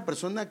 como era una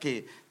persona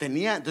que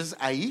tenía, entonces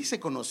ahí se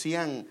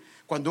conocían.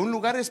 Cuando un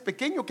lugar es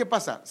pequeño, ¿qué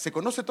pasa? ¿Se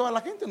conoce toda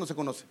la gente o no se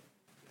conoce?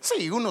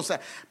 Sí, uno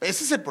sabe.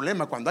 Ese es el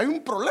problema. Cuando hay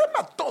un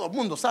problema, todo el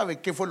mundo sabe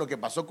qué fue lo que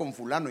pasó con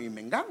fulano y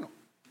mengano.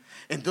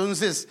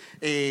 Entonces,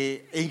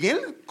 en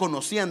él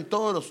conocían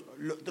todos,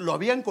 lo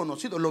habían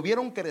conocido, lo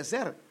vieron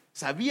crecer.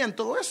 sabían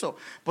todo eso,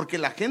 porque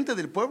la gente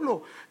del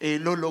pueblo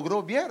lo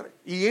logró ver,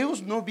 y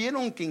ellos no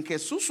vieron que en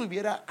Jesús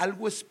hubiera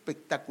algo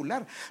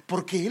espectacular,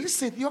 porque Él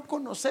se dio a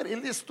conocer.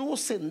 Él estuvo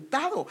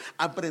sentado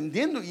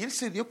aprendiendo, y Él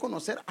se dio a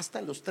conocer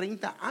hasta los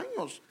 30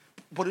 años.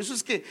 Por eso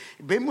es que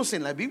vemos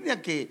en la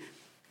Biblia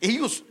que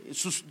ellos,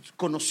 sus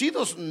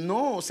conocidos,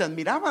 no se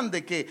admiraban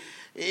de que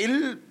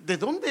Él, ¿de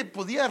dónde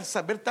podía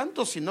saber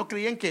tanto si no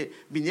creían que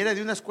viniera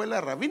de una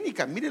escuela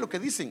rabínica? Mire lo que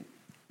dicen.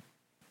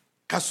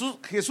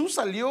 Jesús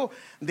salió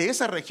de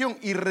esa región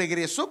y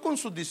regresó con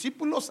sus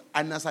discípulos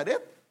a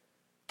Nazaret.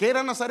 ¿Qué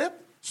era Nazaret?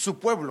 Su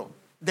pueblo,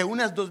 de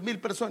unas 2,000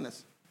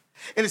 personas.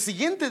 El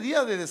siguiente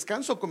día de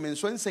descanso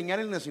comenzó a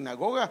enseñar en la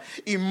sinagoga,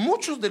 y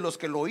muchos de los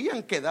que lo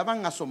oían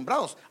quedaban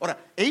asombrados.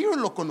 Ahora, ellos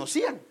lo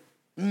conocían,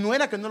 no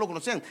era que no lo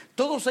conocían,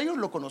 todos ellos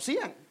lo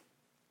conocían.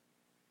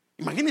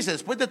 Imagínense,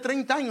 después de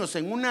 30 años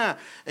en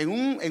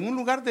un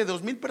lugar de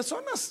 2,000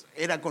 personas,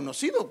 era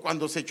conocido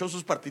cuando se echó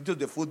sus partidos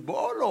de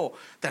fútbol, o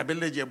tal vez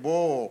le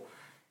llevó,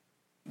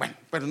 bueno,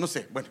 pero no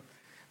sé, bueno,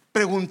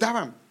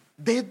 preguntaban,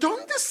 ¿de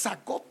dónde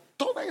sacó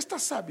toda esta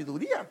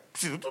sabiduría?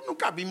 Si nosotros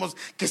nunca vimos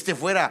que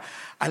fuera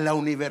a la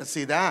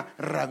universidad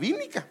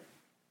rabínica,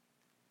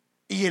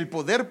 y el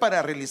poder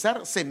para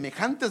realizar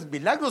semejantes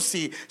milagros,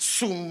 si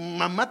su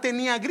mamá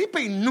tenía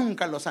gripe y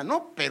nunca lo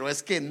sanó, pero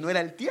es que no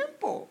era el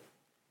tiempo.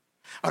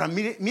 Ahora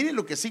mire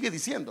lo que sigue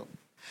diciendo.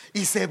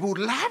 Y se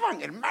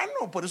burlaban,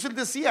 hermano. Por eso él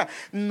decía,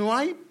 no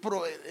hay,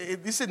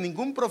 dice,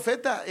 ningún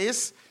profeta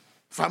es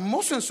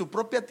famoso en su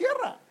propia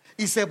tierra.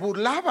 Y se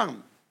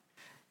burlaban.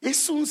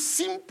 Es un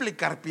simple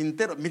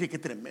carpintero. Mire qué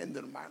tremendo,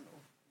 hermano.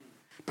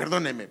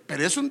 Perdóneme,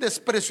 pero ¿es un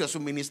desprecio a su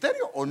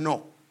ministerio o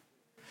no?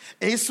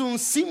 Es un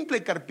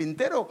simple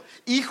carpintero,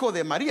 hijo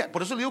de María.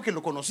 Por eso le digo que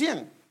lo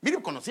conocían. Mire,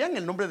 conocían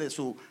el nombre de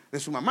su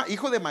mamá,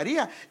 hijo de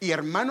María y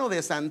hermano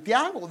de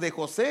Santiago, de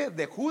José,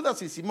 de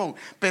Judas y Simón.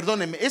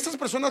 Perdónenme, estas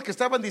personas que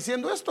estaban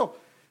diciendo esto,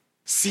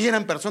 sí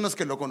eran personas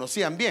que lo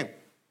conocían bien,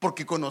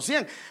 porque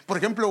conocían. Por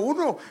ejemplo,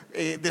 uno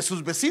de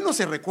sus vecinos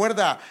se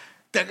recuerda,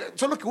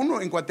 solo que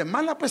uno en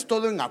Guatemala, pues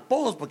todo en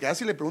apodos, porque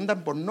así le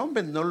preguntan por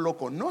nombre, no lo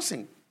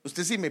conocen.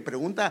 Usted si me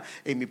pregunta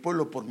en mi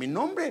pueblo por mi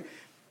nombre,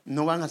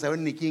 no van a saber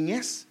ni quién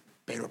es,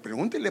 pero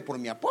pregúntele por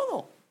mi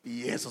apodo,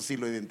 y eso sí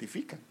lo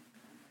identifican.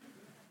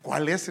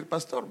 ¿Cuál es el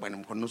pastor? Bueno,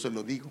 mejor no se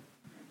lo digo,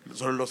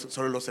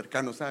 solo los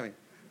cercanos saben.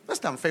 No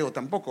es tan feo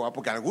tampoco,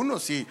 porque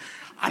algunos sí,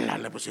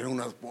 le pusieron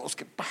unas voces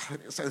que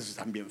padre,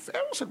 están bien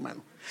feos,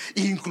 hermano.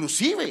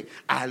 Inclusive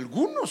a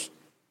algunos,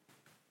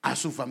 a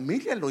su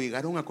familia lo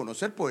llegaron a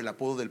conocer por el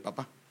apodo del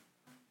papá.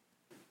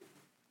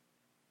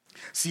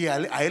 Si a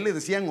él le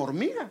decían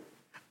hormiga,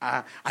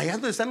 allá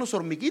donde están los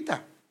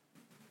hormiguitas,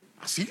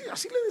 así le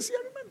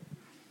decían, hermano.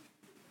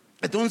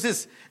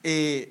 Entonces,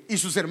 y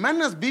sus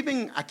hermanas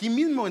viven aquí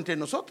mismo entre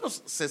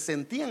nosotros, se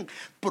sentían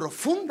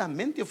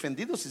profundamente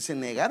ofendidos y se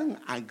negaron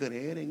a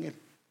creer en él.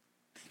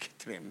 Qué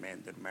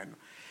tremendo, hermano.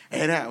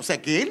 O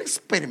sea, que él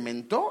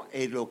experimentó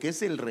lo que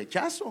es el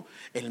rechazo,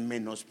 el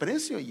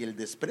menosprecio y el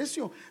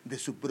desprecio de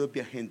su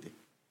propia gente,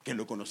 que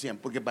lo conocían,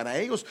 porque para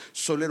ellos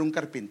solo era un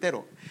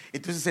carpintero.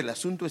 Entonces el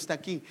asunto está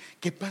aquí.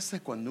 ¿Qué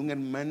pasa cuando un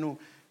hermano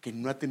que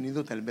no ha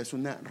tenido tal vez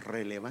una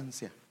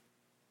relevancia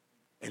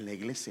en la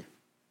iglesia,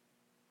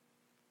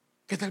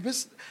 que tal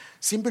vez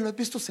siempre lo has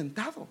visto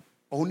sentado,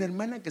 o una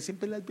hermana que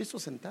siempre la has visto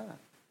sentada,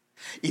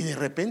 y de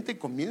repente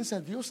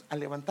comienza Dios a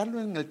levantarlo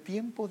en el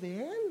tiempo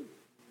de él?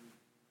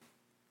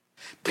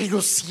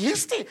 Pero si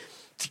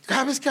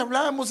cada vez que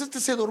hablábamos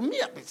se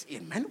dormía, pues,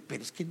 hermano,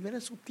 pero es que no era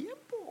su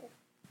tiempo.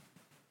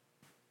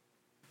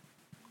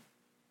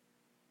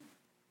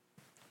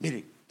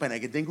 Mire, para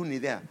que tenga una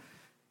idea,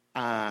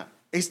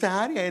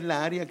 esta área es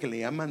la área que le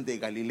llaman de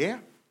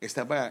Galilea.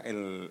 Estaba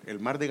el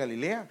mar de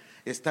Galilea,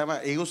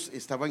 ellos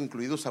estaban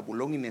incluidos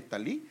Zabulón y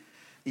Neftalí,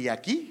 y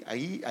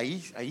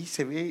ahí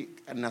se ve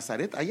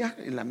Nazaret, allá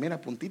en la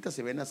mera puntita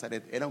se ve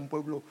Nazaret. Era un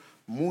pueblo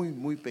muy,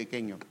 muy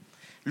pequeño.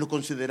 Lo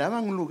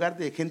consideraban un lugar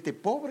de gente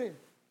pobre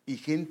y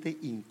gente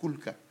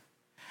inculta.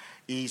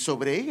 Y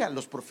sobre ella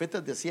los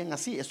profetas decían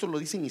así, esto lo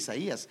dice en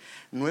Isaías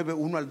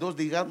 9:1-2,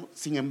 digamos,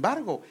 sin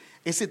embargo,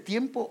 ese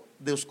tiempo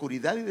de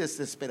oscuridad y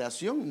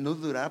desesperación no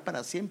durará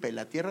para siempre.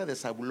 La tierra de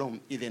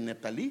Zabulón y de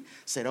Neftalí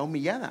será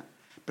humillada,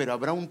 pero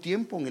habrá un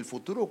tiempo en el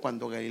futuro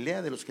cuando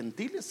Galilea de los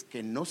gentiles,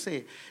 que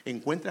se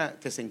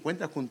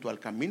encuentra junto al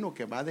camino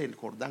que va del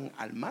Jordán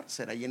al mar,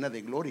 será llena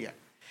de gloria.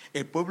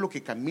 El pueblo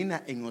que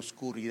camina en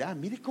oscuridad,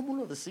 mire cómo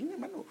lo designa,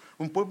 hermano,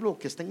 un pueblo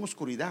que está en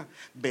oscuridad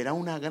verá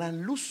una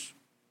gran luz.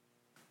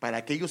 Para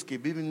aquellos que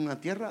viven en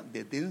una tierra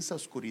de densa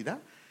oscuridad,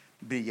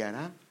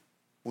 brillará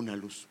una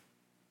luz.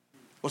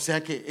 O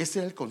sea que ese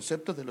era el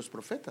concepto de los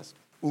profetas.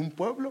 Un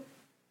pueblo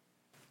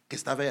que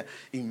estaba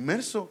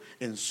inmerso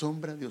en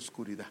sombra de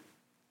oscuridad.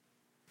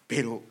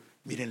 Pero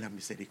miren la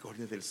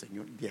misericordia del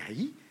Señor. De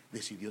ahí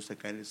decidió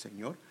sacar el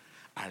Señor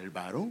al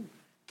varón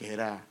que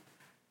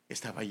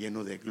estaba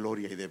lleno de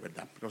gloria y de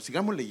verdad. Pero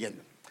sigamos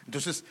leyendo.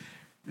 Entonces,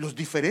 los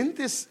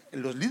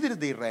líderes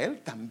de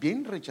Israel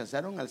también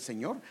rechazaron al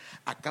Señor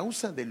a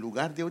causa del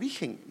lugar de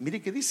origen.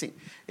 Mire qué dice,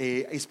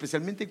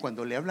 especialmente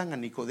cuando le hablan a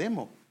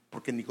Nicodemo.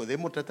 porque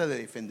Nicodemo trata de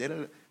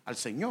defender al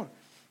Señor.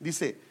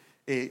 Dice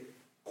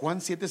Juan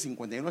 7,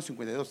 51 a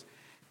 52.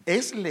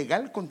 ¿Es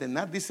legal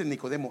condenar, dice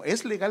Nicodemo,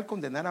 es legal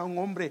condenar a un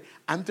hombre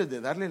antes de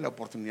darle la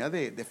oportunidad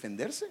de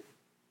defenderse?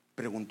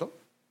 Preguntó.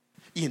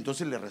 Y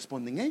entonces le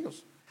responden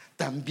ellos: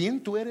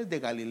 ¿también tú eres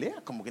de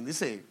Galilea? Como quien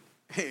dice,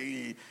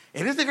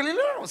 ¿eres de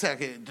Galilea? O sea,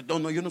 que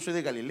no, yo no soy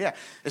de Galilea.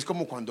 Es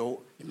como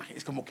cuando,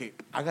 es como que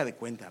haga de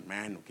cuenta,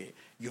 hermano, que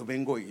yo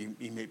vengo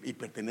y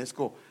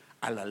pertenezco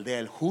a la aldea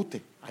El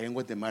Jute, allá en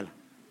Guatemala.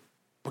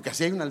 Porque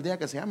así hay una aldea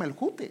que se llama El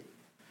Jute.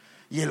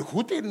 Y el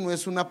jute no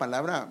es una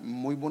palabra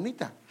muy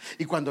bonita.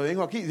 Y cuando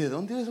vengo aquí, ¿de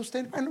dónde es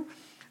usted, hermano?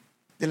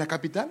 ¿De la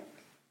capital?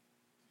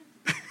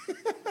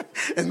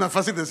 Es más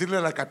fácil decirle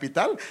a la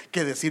capital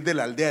que decir de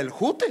la aldea El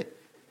Jute.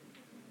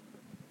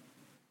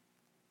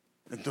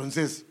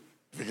 Entonces,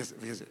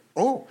 fíjese.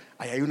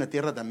 Ahí hay una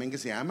tierra también que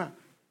se llama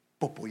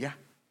Popoyá.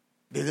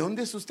 ¿De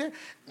dónde es usted?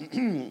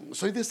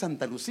 ¿Soy de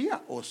Santa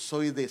Lucía o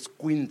soy de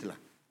Escuintla?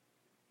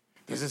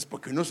 Entonces,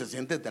 porque uno se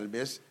siente tal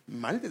vez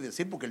mal de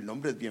decir, porque el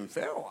nombre es bien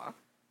feo, ¿ah?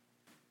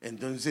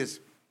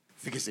 Entonces,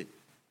 fíjese,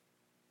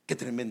 qué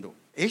tremendo.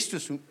 Esto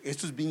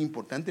es bien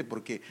importante,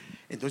 porque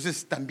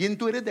entonces, ¿también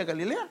tú eres de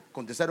Galilea?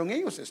 Contestaron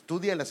ellos.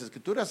 Estudia las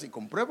Escrituras y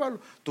compruébalo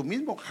tú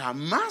mismo.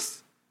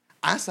 Jamás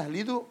ha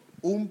salido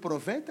un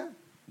profeta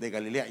de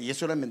Galilea. Y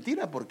eso era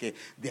mentira, porque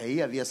de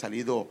ahí había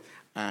salido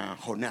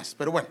Jonás.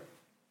 Pero bueno,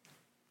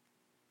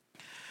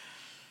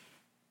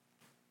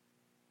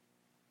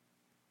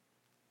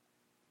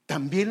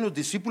 también los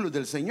discípulos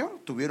del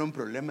Señor tuvieron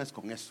problemas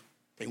con eso.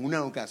 En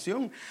una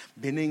ocasión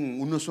vienen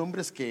unos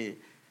hombres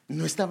que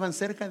no estaban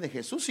cerca de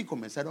Jesús y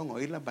comenzaron a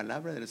oír la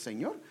palabra del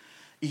Señor,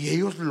 y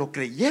ellos lo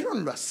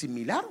creyeron, lo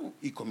asimilaron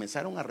y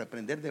comenzaron a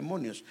reprender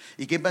demonios.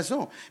 ¿Y qué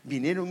pasó?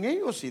 Vinieron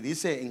ellos, y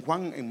dice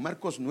en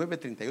Marcos 9,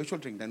 38 al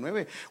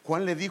 39,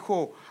 Juan le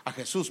dijo a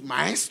Jesús: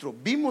 Maestro,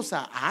 vimos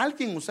a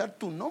alguien usar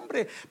tu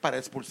nombre para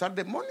expulsar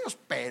demonios,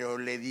 pero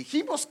le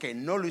dijimos que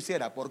no lo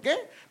hiciera. ¿Por qué?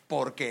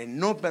 Porque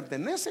no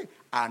pertenece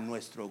a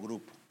nuestro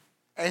grupo.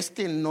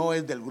 Este no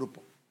es del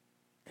grupo.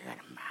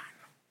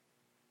 Hermano,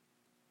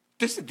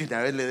 este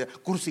una vez le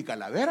dio cursi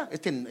calavera.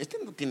 Este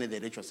no tiene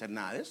derecho a hacer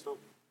nada de esto.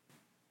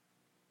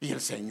 Y el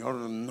Señor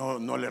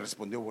no le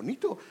respondió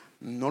bonito.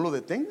 No lo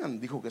detengan,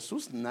 dijo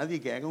Jesús. Nadie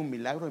que haga un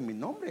milagro en mi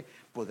nombre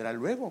podrá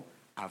luego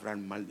hablar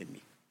mal de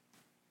mí.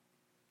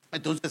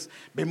 Entonces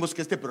vemos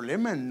que este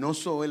problema no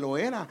solo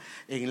era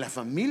en la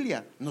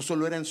familia, no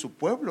solo era en su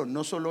pueblo,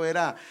 no solo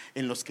era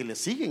en los que le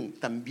siguen,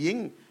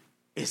 también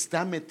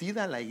está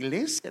metida la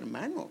iglesia,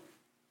 hermano.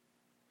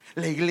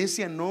 La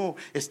iglesia no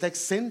está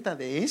exenta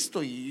de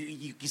esto,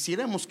 y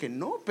quisiéramos que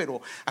no,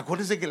 pero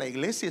acuérdense que la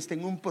iglesia está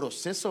en un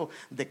proceso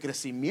de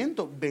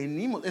crecimiento.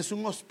 Es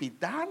un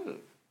hospital.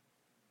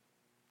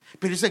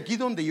 Pero es aquí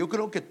donde yo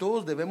creo que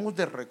todos debemos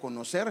de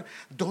reconocer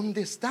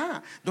dónde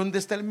está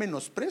el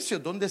menosprecio,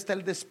 dónde está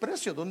el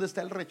desprecio, dónde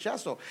está el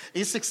rechazo.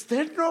 ¿Es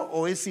externo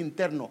o es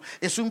interno?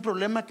 ¿Es un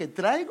problema que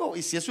traigo?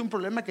 Y si es un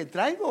problema que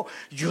traigo,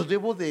 yo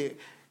debo de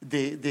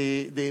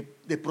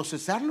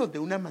procesarlo de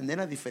una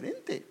manera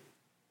diferente.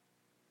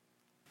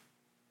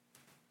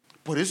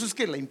 Por eso es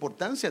que la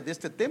importancia de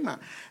este tema,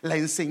 la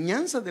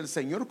enseñanza del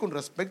Señor con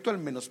respecto al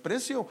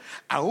menosprecio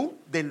aún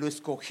de lo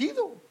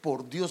escogido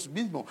por Dios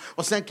mismo.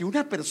 O sea, que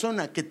una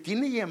persona que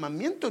tiene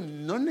llamamiento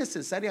no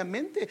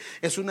necesariamente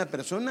es una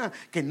persona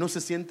que no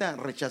se sienta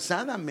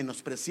rechazada,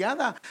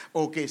 menospreciada,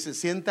 o que se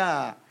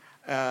sienta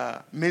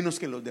menos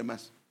que los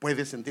demás.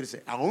 Puede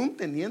sentirse aún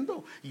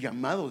teniendo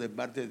llamado de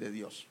parte de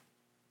Dios.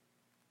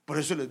 Por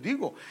eso les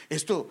digo,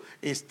 esto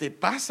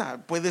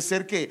pasa. Puede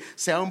ser que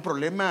sea un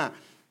problema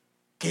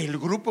que el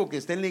grupo que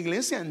está en la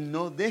iglesia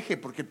no deje,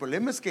 porque el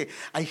problema es que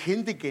hay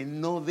gente que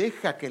no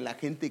deja que la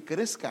gente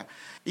crezca.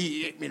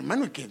 Y mi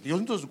hermano, que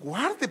Dios nos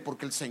guarde,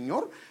 porque el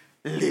Señor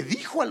le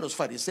dijo a los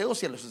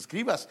fariseos y a los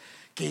escribas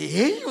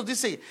que ellos,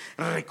 dice,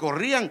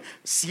 recorrían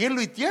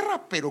cielo y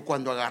tierra, pero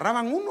cuando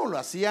agarraban uno lo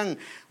hacían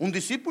un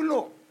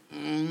discípulo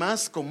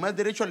con más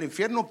derecho al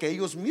infierno que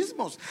ellos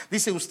mismos.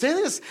 Dice,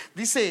 ustedes,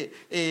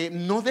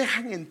 no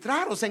dejan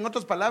entrar. O sea, en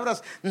otras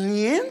palabras,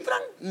 ni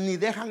entran ni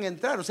dejan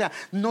entrar. O sea,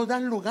 no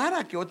dan lugar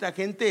a que otra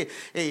gente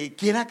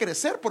quiera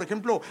crecer. Por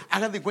ejemplo,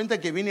 hagan de cuenta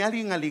que viene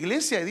alguien a la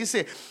iglesia y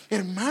dice: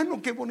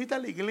 hermano, qué bonita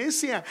la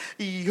iglesia,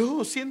 y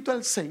yo siento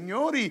al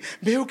Señor y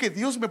veo que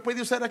Dios me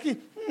puede usar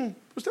aquí.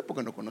 ¿Usted por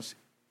qué no conoce?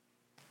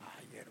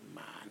 Ay,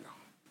 hermano,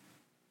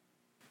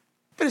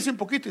 espérese un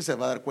poquito y se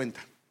va a dar cuenta.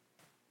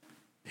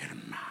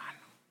 Hermano,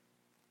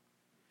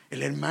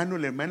 el hermano,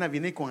 la hermana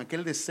viene con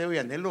aquel deseo y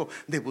anhelo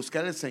de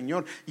buscar al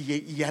Señor,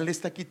 y ya le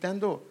está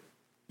quitando.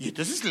 Y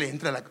entonces le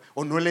entra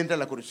o no le entra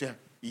la curiosidad.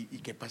 ¿Y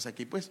qué pasa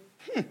aquí? Pues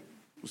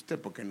usted,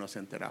 ¿por qué no se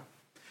ha enterado?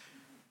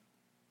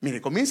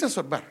 Mire, comienza a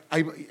sorbar.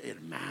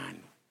 Hermano,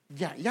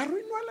 ya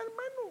arruinó al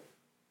hermano.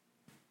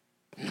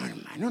 No,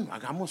 hermano, no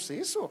hagamos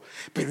eso.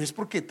 Pero es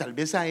porque tal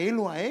vez a él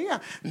o a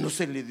ella no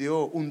se le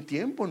dio un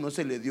tiempo, no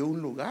se le dio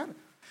un lugar.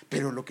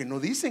 Pero lo que no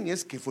dicen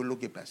es qué fue lo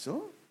que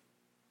pasó.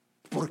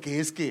 Porque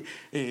es que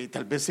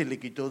tal vez se le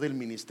quitó del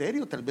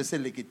ministerio, tal vez se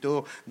le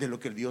quitó de lo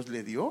que Dios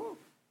le dio.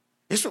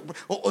 Eso,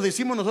 o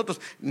decimos nosotros,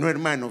 no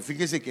hermano,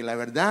 fíjese que la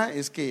verdad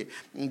es que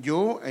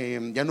yo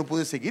ya no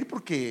pude seguir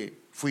porque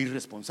fui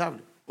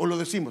irresponsable. O lo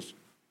decimos.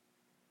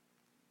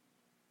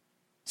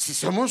 Si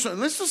somos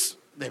honestos,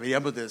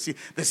 deberíamos de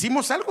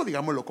decimos algo,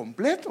 digámoslo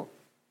completo.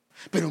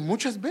 Pero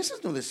muchas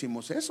veces no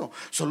decimos eso,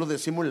 solo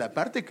decimos la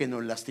parte que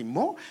nos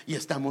lastimó y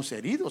estamos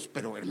heridos.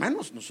 Pero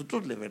hermanos,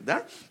 nosotros de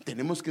verdad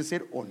tenemos que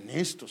ser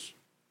honestos.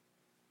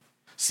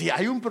 Si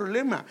hay un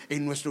problema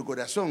en nuestro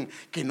corazón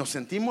que nos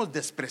sentimos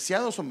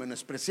despreciados o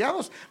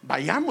menospreciados,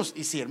 vayamos.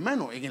 Y si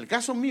hermano, en el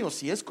caso mío,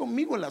 si es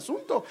conmigo el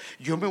asunto,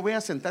 yo me voy a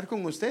sentar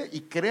con usted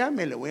y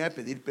créame, le voy a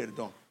pedir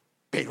perdón.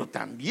 Pero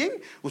también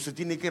usted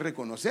tiene que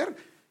reconocer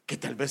que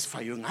tal vez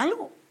falló en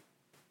algo.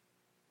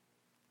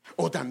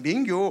 O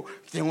también yo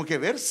tengo que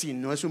ver si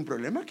no es un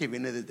problema que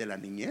viene desde la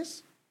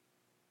niñez.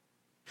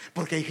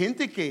 Porque hay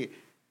gente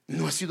que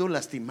no ha sido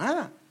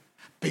lastimada,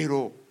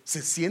 pero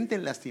se siente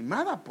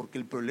lastimada porque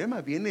el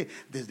problema viene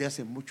desde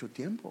hace mucho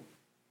tiempo.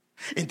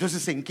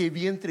 Entonces, ¿en qué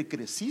vientre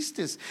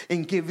creciste?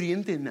 ¿En qué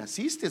vientre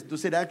naciste? ¿No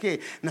será que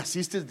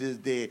naciste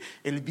desde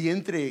el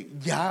vientre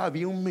ya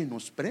había un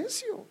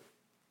menosprecio?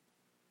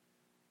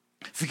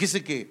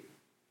 Fíjese que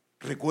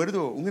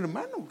recuerdo un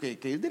hermano que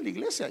es de la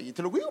iglesia, y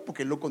te lo digo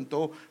porque él lo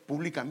contó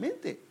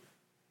públicamente.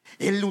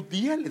 Él un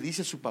día le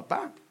dice a su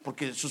papá,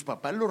 porque sus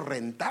papás lo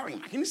rentaban,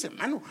 imagínense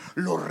hermano,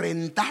 lo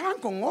rentaban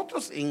con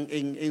otros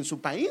en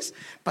su país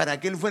para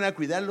que él fuera a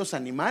cuidar los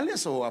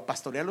animales o a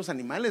pastorear los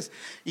animales.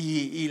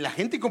 Y la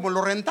gente, como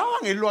lo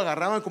rentaban, él lo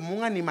agarraban como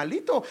un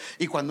animalito,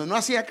 y cuando no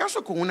hacía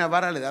caso, con una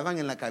vara le daban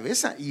en la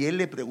cabeza. Y él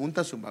le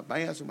pregunta a su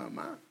papá y a su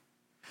mamá: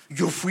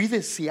 yo fui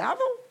deseado,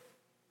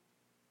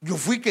 yo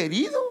fui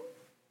querido,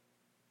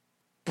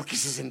 porque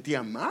se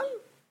sentía mal.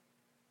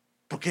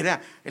 Porque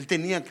él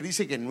tenía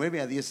crisis de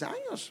 9 a 10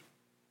 años.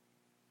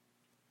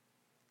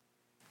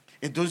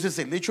 Entonces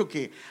el hecho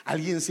que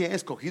alguien sea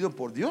escogido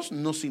por Dios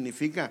no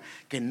significa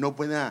que no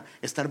pueda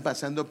estar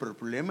pasando por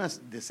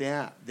problemas,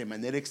 sea de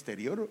manera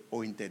exterior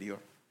o interior.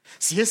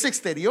 Si es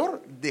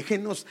exterior,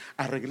 déjenos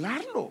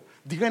arreglarlo.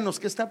 Díganos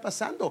qué está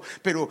pasando.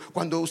 Pero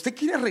cuando usted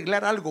quiere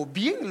arreglar algo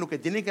bien, lo que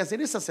tiene que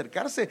hacer es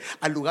acercarse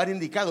al lugar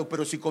indicado.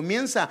 Pero si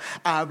comienza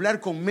a hablar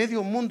con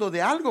medio mundo de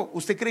algo,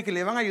 ¿usted cree que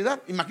le van a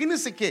ayudar?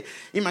 Imagínese,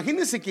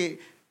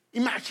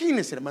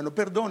 hermano,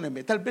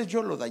 perdóneme, tal vez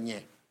yo lo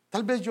dañé,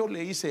 tal vez yo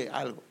le hice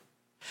algo.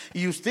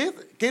 Y usted,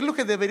 ¿qué es lo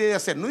que debería de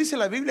hacer? No dice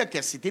la Biblia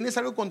que si tienes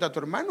algo contra tu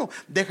hermano,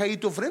 deja ahí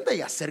tu ofrenda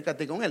y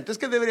acércate con él. Entonces,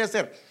 ¿qué debería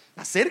hacer?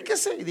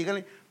 Acérquese y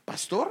dígale: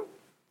 pastor,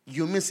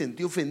 yo me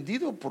sentí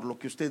ofendido por lo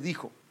que usted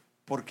dijo,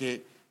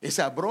 porque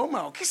esa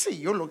broma o qué sé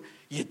yo,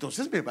 y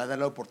entonces me va a dar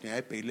la oportunidad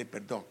de pedirle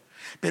perdón.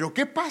 Pero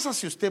 ¿qué pasa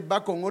si usted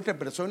va con otra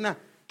persona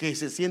que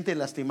se siente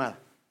lastimada?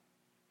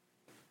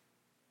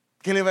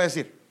 ¿Qué le va a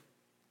decir?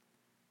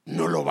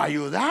 No lo va a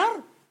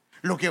ayudar.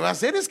 Lo que va a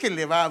hacer es que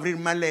le va a abrir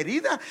más la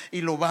herida y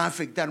lo va a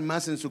afectar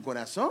más en su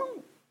corazón.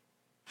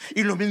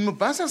 Y lo mismo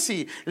pasa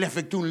si le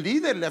afectó un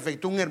líder, le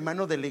afectó un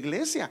hermano de la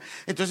iglesia.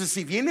 Entonces,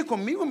 si viene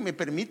conmigo, me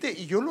permite,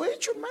 y yo lo he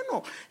hecho,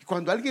 hermano.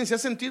 Cuando alguien se ha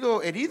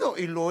sentido herido,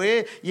 y lo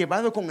he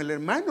llevado con el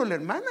hermano, la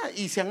hermana,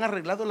 y se han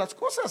arreglado las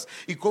cosas,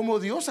 y cómo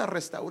Dios ha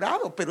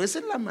restaurado. Pero esa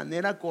es la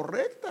manera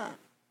correcta.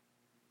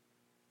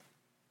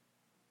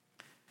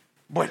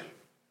 Bueno,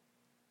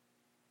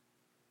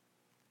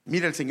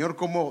 mira el Señor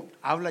cómo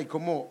habla y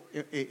cómo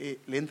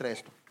le entra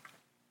esto.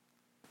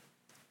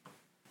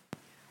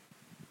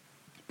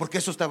 Porque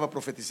eso estaba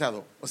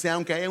profetizado. O sea,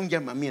 aunque haya un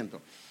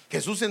llamamiento.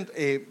 Jesús en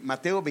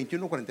Mateo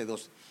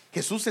 21:42.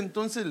 Jesús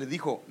entonces le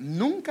dijo: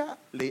 ¿nunca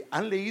le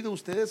han leído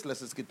ustedes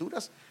las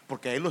escrituras?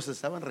 Porque a él los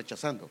estaban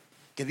rechazando.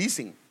 Que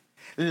dicen: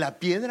 la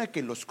piedra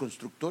que los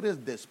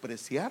constructores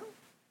despreciaron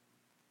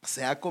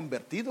se ha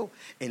convertido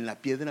en la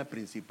piedra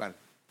principal.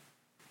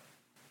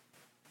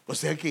 O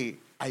sea que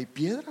hay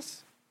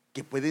piedras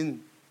que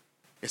pueden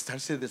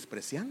estarse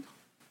despreciando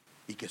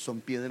y que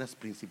son piedras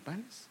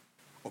principales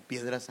o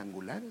piedras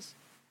angulares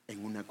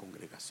en una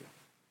congregación.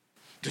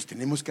 Entonces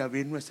tenemos que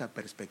abrir nuestra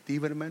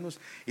perspectiva, hermanos,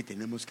 y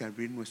tenemos que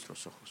abrir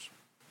nuestros ojos.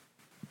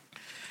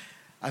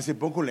 Hace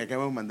poco le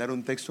acabo de mandar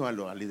un texto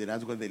al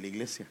liderazgo de la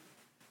iglesia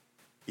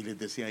y les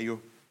decía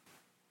yo: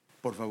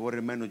 por favor,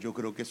 hermanos, yo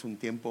creo que es un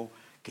tiempo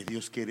que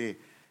Dios quiere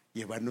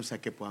llevarnos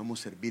a que podamos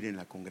servir en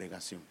la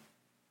congregación.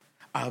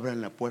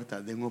 Abran la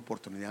puerta, den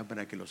oportunidad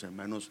para que los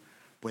hermanos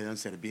puedan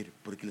servir,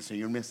 porque el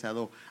Señor me ha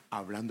estado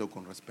hablando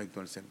con respecto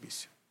al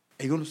servicio.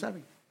 Ellos lo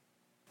saben.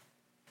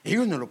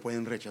 Ellos no lo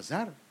pueden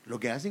rechazar. Lo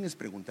que hacen es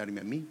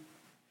preguntarme a mí.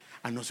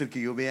 A no ser que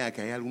yo vea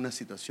que hay alguna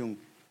situación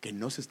que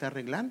no se está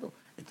arreglando,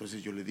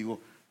 entonces yo le digo: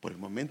 por el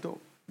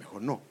momento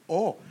mejor no.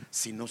 O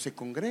si no se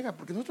congrega,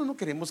 porque nosotros no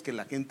queremos que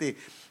la gente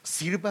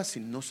sirva si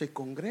no se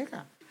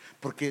congrega.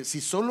 Porque si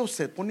solo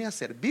se pone a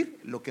servir,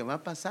 lo que va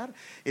a pasar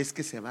es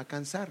que se va a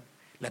cansar.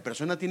 La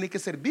persona tiene que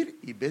servir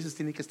y a veces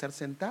tiene que estar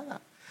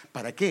sentada.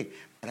 ¿Para qué?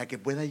 Para que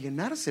pueda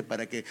llenarse,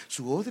 para que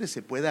su odre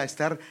se pueda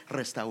estar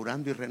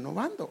restaurando y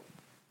renovando.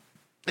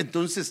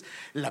 Entonces,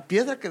 la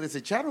piedra que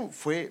desecharon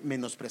fue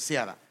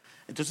menospreciada.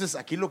 Entonces,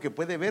 aquí lo que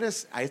puede ver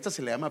es, a esta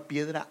se le llama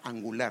piedra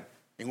angular.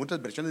 En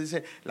otras versiones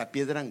dice la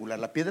piedra angular.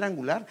 La piedra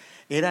angular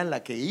era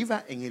la que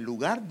iba en el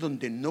lugar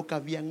donde no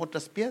cabían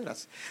otras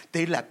piedras.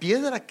 De la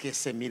piedra que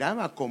se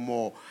miraba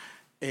como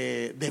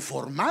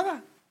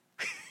deformada,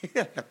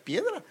 era la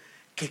piedra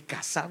que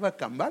cazaba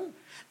Cambal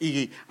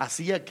y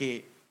hacía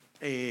que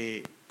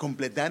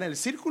completara el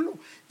círculo,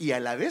 y a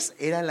la vez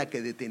era la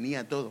que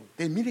detenía todo.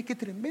 Entonces, mire qué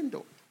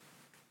tremendo.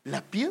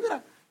 La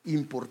piedra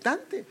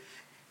importante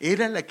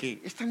era la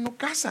que, esta no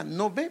caza,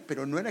 no ve,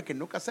 pero no era que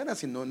no cazara,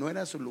 sino no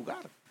era su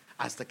lugar,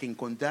 hasta que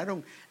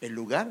encontraron el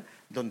lugar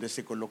donde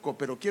se colocó.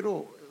 Pero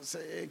quiero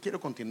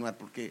continuar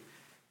porque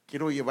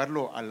quiero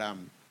llevarlo a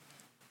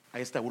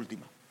esta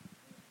última.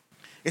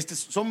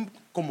 Son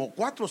como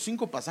 4 o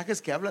 5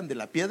 pasajes que hablan de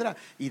la piedra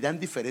y dan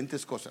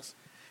diferentes cosas.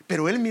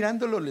 Pero él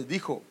mirándolo les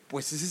dijo,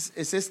 pues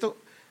es esto,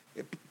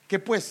 ¿qué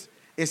pues?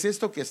 Es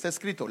esto que está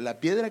escrito: la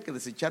piedra que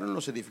desecharon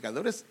los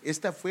edificadores,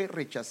 esta fue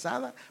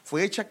rechazada,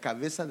 fue hecha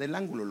cabeza del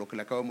ángulo, lo que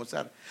le acabo de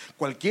mostrar.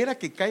 Cualquiera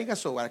que caiga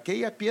sobre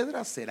aquella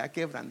piedra será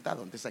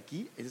quebrantado. Entonces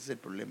aquí ese es el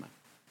problema.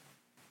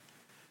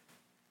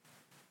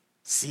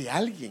 Si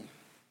alguien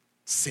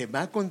se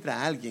va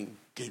contra alguien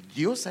que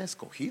Dios ha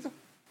escogido,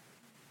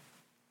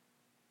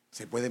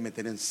 se puede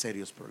meter en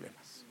serios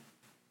problemas.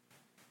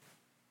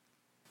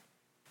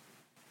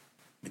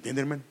 ¿Me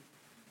entiende, hermano?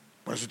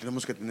 Por eso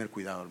tenemos que tener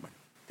cuidado, hermano.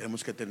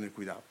 Tenemos que tener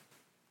cuidado.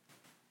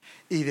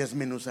 Y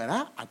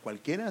desmenuzará a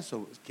cualquiera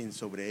quien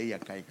sobre ella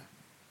caiga,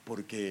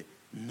 porque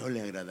no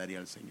le agradaría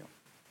al Señor.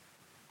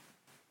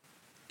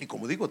 Y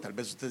como digo, tal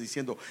vez usted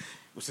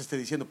esté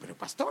diciendo, pero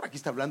pastor, aquí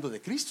está hablando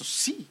de Cristo.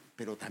 Sí,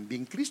 pero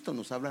también Cristo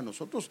nos habla a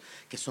nosotros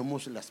que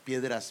somos las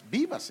piedras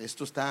vivas.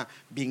 Esto está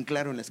bien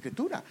claro en la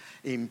Escritura.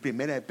 En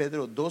 1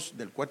 Pedro 2,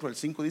 del 4 al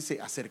 5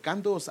 dice: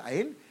 acercándoos a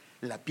Él,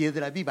 la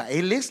piedra viva.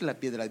 Él es la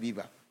piedra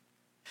viva,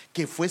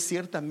 que fue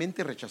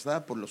ciertamente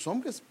rechazada por los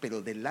hombres,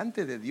 pero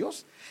delante de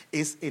Dios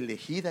es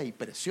elegida y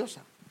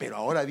preciosa. Pero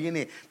ahora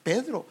viene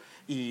Pedro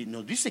y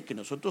nos dice que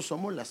nosotros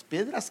somos las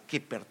piedras que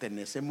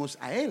pertenecemos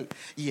a Él.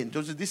 Y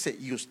entonces dice: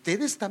 y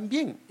ustedes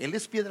también, Él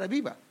es piedra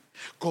viva,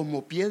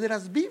 como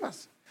piedras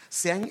vivas,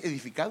 sean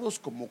edificados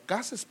como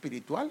casa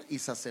espiritual y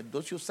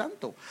sacerdocio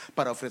santo,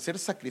 para ofrecer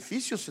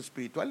sacrificios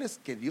espirituales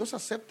que Dios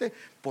acepte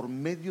por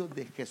medio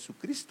de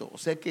Jesucristo. O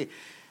sea que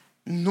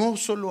no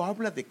solo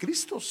habla de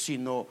Cristo,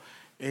 sino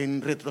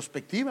en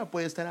retrospectiva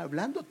puede estar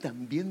hablando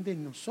también de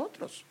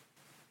nosotros.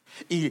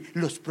 Y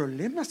los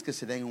problemas que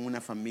se dan en una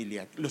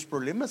familia, los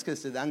problemas que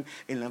se dan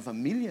en la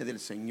familia del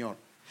Señor.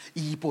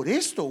 Y por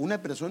esto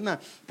una persona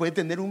puede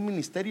tener un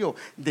ministerio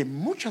de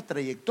mucha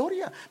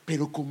trayectoria,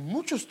 pero con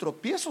muchos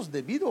tropiezos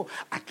debido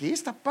a que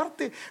esta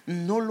parte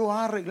no lo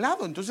ha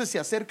arreglado. Entonces se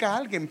acerca a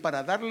alguien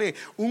para darle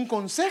un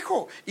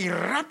consejo y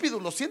rápido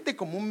lo siente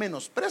como un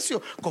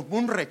menosprecio, como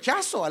un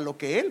rechazo a lo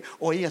que él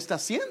o ella está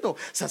haciendo.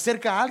 Se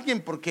acerca a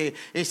alguien porque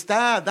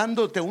está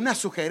dándote una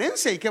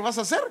sugerencia, y ¿qué vas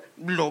a hacer?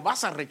 Lo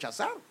vas a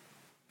rechazar.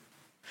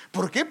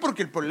 ¿Por qué?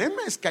 Porque el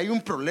problema es que hay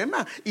un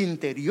problema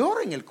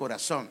interior en el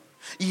corazón.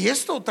 Y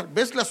esto, tal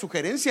vez la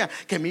sugerencia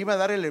que me iba a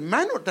dar el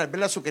hermano, tal vez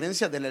la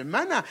sugerencia de la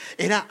hermana,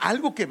 era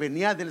algo que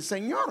venía del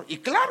Señor. Y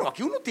claro,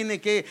 aquí uno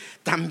tiene que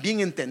también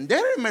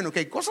entender, hermano, que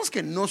hay cosas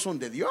que no son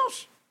de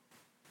Dios.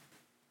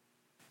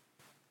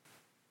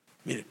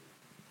 Mire,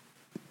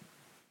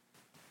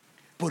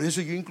 por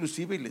eso yo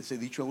inclusive les he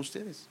dicho a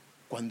ustedes: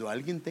 cuando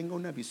alguien tenga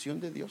una visión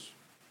de Dios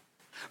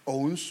o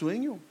un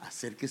sueño,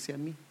 acérquese a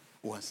mí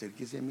o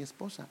acérquese a mi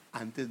esposa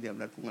antes de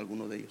hablar con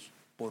alguno de ellos.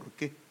 ¿Por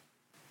qué?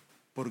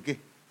 ¿Por qué?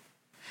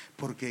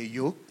 Porque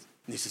yo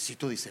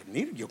necesito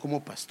discernir. Yo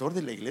como pastor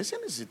de la iglesia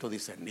necesito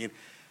discernir.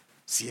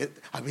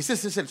 A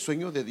veces es el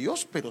sueño de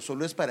Dios, pero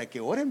solo es para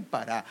que oren,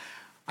 para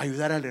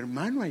ayudar al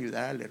hermano,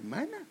 ayudar a la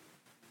hermana,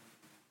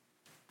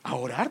 a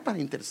orar, para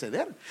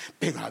interceder.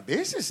 Pero a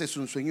veces es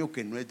un sueño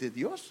que no es de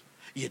Dios,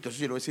 y entonces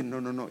yo le voy a decir: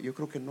 no, yo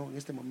creo que no, en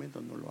este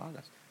momento no lo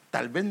hagas.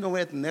 Tal vez no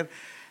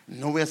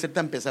voy a ser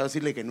tan pesado a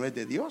decirle que no es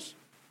de Dios.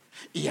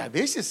 Y a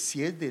veces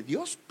sí es de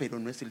Dios, pero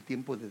no es el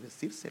tiempo de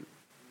decírselo.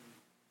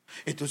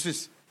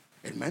 Entonces,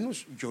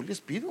 hermanos, yo les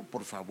pido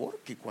por favor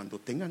que cuando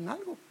tengan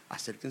algo,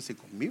 acérquense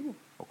conmigo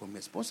o con mi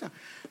esposa,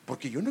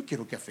 porque yo no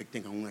quiero que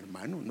afecten a un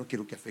hermano, no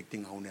quiero que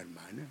afecten a una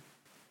hermana.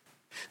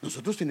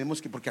 Nosotros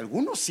tenemos que, porque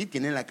algunos sí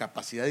tienen la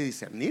capacidad de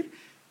discernir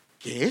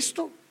que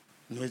esto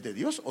no es de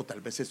Dios, o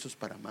tal vez esto es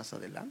para más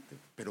adelante.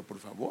 Pero por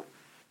favor,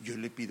 yo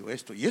le pido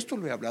esto, y esto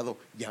lo he hablado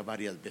ya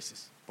varias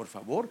veces: por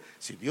favor,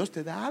 si Dios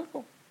te da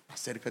algo,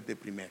 acércate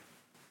primero.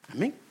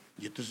 Amén.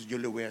 Y entonces yo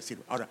le voy a decir: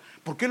 ahora,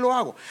 ¿por qué lo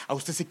hago? ¿A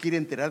usted se quiere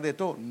enterar de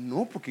todo?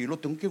 No, porque yo lo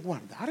tengo que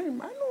guardar,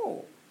 hermano.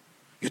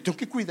 Yo tengo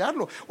que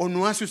cuidarlo. ¿O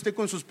no hace usted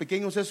con sus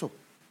pequeños eso?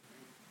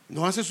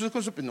 No hace sus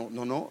cosas.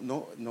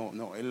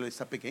 No, él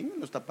está pequeño,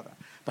 no está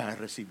para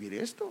recibir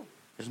esto.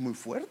 Es muy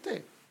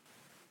fuerte.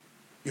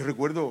 Yo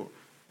recuerdo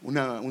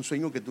un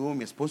sueño que tuvo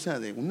mi esposa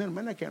de una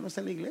hermana que ya no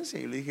está en la iglesia,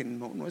 y yo le dije: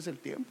 no es el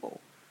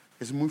tiempo,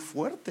 es muy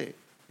fuerte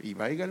y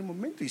va a llegar el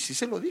momento. Y sí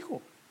se lo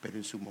dijo, pero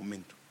en su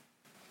momento.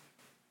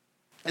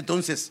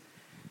 Entonces,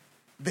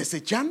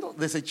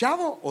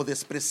 desechado o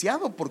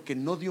despreciado porque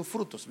no dio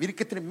frutos. Mire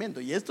qué tremendo.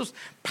 Y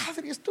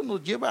padre, esto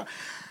nos lleva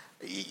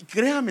Y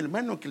créame,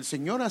 hermano, que el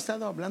Señor ha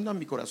estado hablando a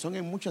mi corazón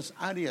en muchas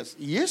áreas.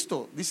 Y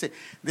esto, dice,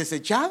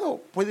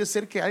 desechado, puede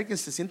ser que alguien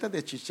se sienta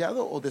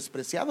desechado o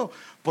despreciado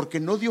porque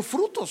no dio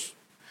frutos,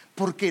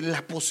 porque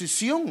la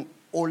posición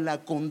o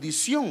la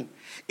condición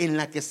en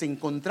la que se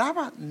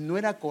encontraba no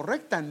era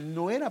correcta,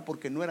 no era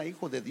porque no era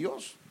hijo de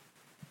Dios.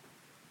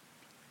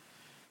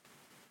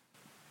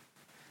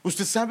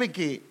 Usted sabe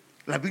que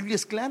la Biblia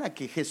es clara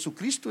que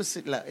Jesucristo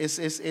es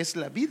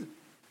la vid.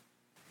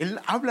 Él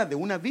habla de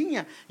una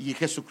viña y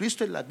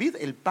Jesucristo es la vid,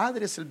 el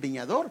Padre es el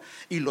viñador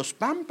y los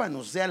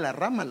pámpanos, o sea, las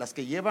ramas, las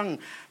que llevan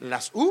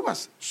las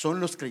uvas, son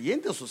los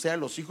creyentes, o sea,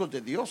 los hijos de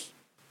Dios.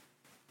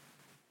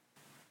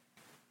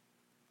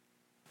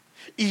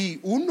 Y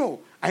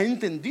uno ha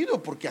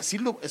entendido, porque así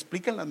lo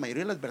explican la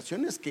mayoría de las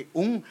versiones, que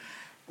un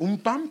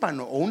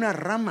pámpano o una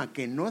rama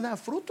que no da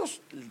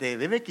frutos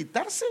debe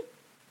quitarse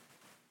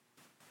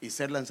y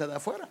ser lanzada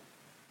afuera.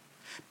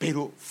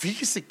 Pero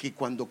fíjese que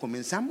cuando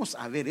comenzamos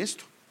a ver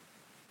esto,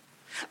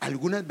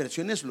 algunas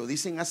versiones lo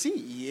dicen así,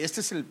 y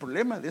este es el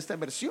problema de esta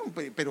versión,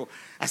 pero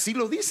así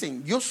lo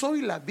dicen: yo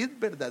soy la vid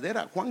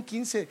verdadera. Juan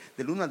 15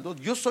 del 1 al 2,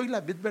 yo soy la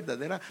vid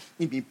verdadera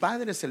y mi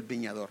Padre es el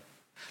viñador.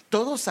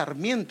 Todo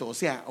sarmiento, o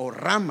sea, o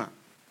rama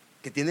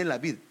que tiene la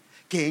vid,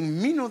 que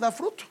en mí no da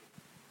fruto,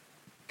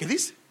 ¿qué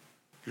dice?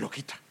 Lo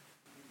quita.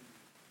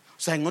 O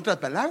sea, en otras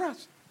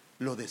palabras,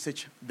 lo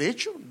desecha. De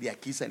hecho, de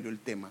aquí salió el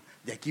tema.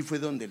 De aquí fue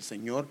donde el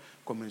Señor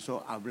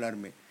comenzó a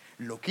hablarme.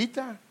 Lo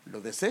quita,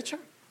 lo desecha,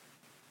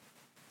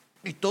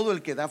 y todo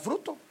el que da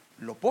fruto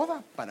lo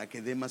poda para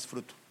que dé más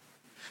fruto.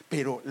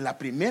 Pero la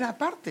primera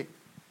parte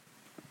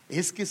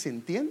es que se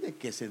entiende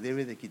que se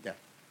debe de quitar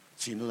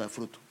si no da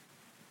fruto.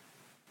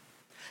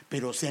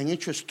 Pero se han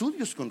hecho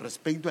estudios con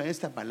respecto a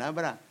esta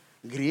palabra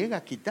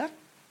griega, quitar,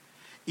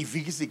 y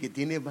fíjese que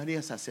tiene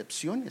varias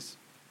acepciones,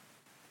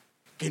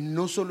 que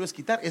no solo es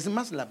quitar. Es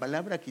más, la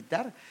palabra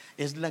quitar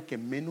es la que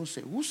menos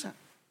se usa,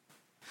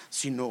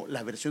 sino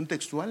la versión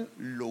textual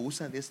lo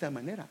usa de esta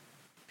manera: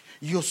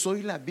 yo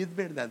soy la vid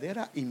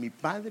verdadera y mi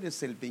Padre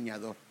es el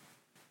viñador.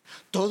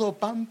 Todo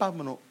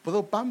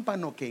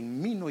pámpano que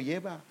en mí no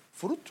lleva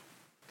fruto.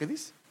 ¿Qué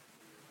dice?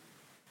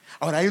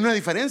 Ahora, ¿hay una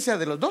diferencia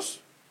de los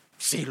dos?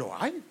 Sí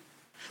lo hay.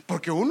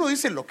 Porque uno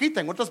dice lo quita,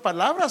 en otras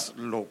palabras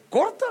lo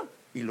corta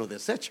y lo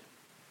desecha.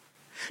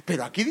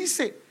 Pero aquí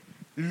dice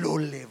lo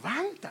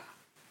levanta.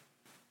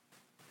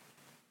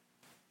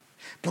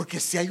 Porque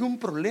si hay un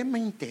problema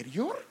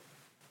interior,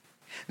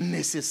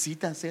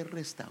 necesita ser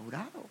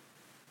restaurado.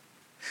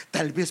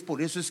 Tal vez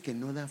por eso es que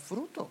no da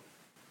fruto.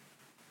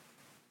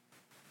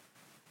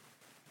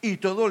 Y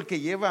todo el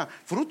que lleva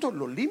fruto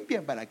lo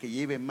limpia para que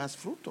lleve más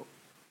fruto.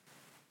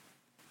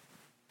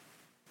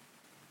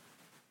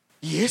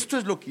 Y esto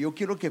es lo que yo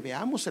quiero que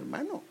veamos,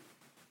 hermano.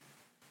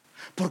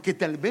 Porque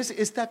tal vez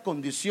esta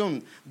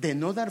condición de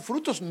no dar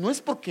frutos no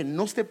es porque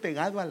no esté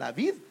pegado a la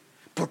vid.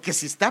 Porque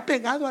si está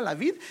pegado a la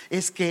vid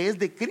es que es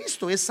de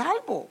Cristo, es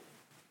salvo.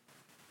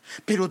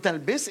 Pero tal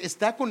vez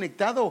está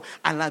conectado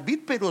a la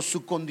vid, pero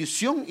su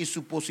condición y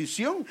su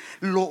posición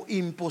lo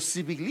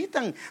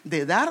imposibilitan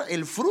de dar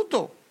el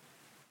fruto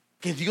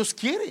que Dios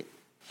quiere.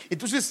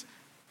 Entonces,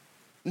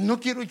 no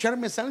quiero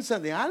echarme salsa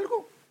de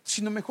algo,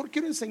 sino mejor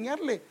quiero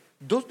enseñarle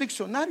dos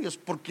diccionarios,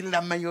 porque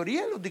la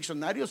mayoría de los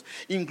diccionarios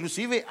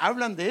inclusive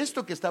hablan de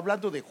esto que está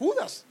hablando de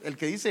Judas, el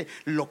que dice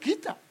lo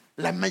quita.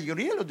 La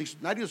mayoría de los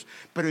diccionarios,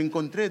 pero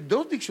encontré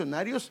dos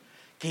diccionarios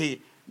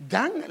que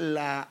dan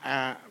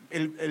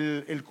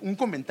un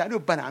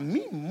comentario para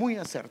mí muy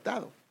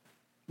acertado.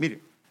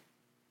 Mire,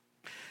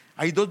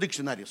 hay dos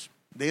diccionarios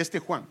de este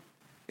Juan.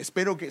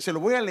 Espero que se lo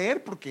voy a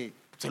leer porque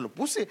se lo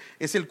puse.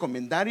 Es el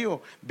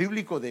comentario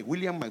bíblico de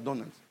William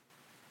MacDonald.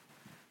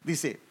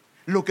 Dice: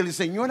 lo que el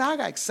Señor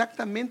haga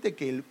exactamente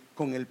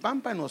con el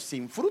pámpano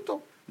sin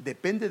fruto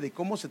depende de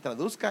cómo se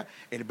traduzca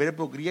el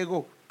verbo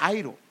griego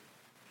airo.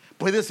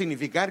 Puede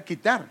significar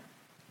quitar,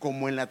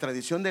 como en la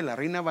tradición de la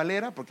Reina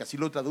Valera, porque así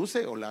lo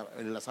traduce, o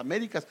en las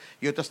Américas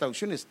y otras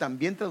traducciones,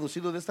 también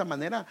traducido de esta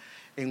manera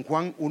en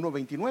Juan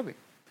 1:29.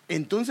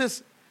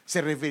 Entonces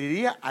se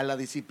referiría a la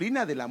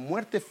disciplina de la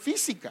muerte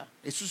física.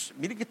 Eso es,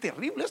 mire qué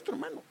terrible esto,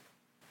 hermano.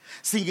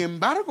 Sin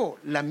embargo,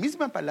 la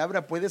misma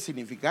palabra puede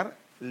significar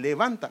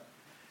levanta,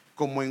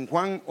 como en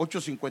Juan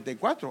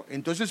 8:54.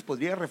 Entonces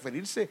podría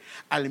referirse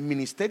al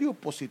ministerio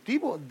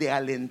positivo de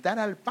alentar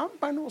al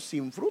pámpano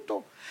sin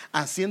fruto,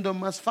 haciendo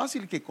más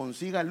fácil que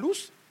consiga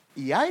luz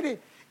y aire,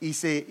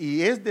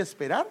 y es de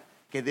esperar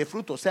que dé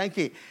fruto. O sea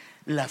que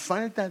la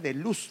falta de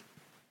luz,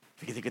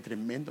 fíjese qué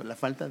tremendo, la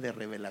falta de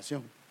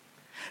revelación,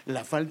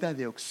 la falta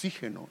de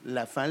oxígeno,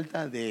 la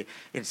falta de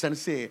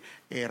estarse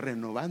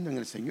renovando en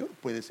el Señor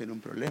puede ser un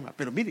problema.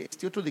 Pero mire,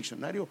 este otro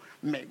diccionario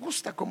me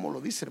gusta cómo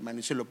lo dice, hermano,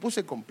 y se lo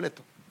puse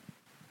completo.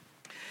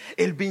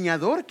 El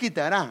viñador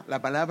quitará,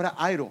 la palabra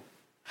airo,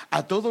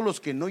 a todos los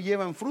que no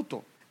llevan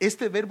fruto.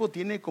 Este verbo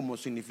tiene como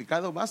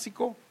significado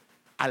básico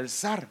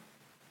alzar.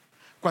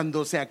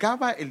 Cuando se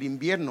acaba el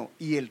invierno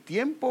y el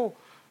tiempo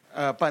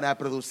para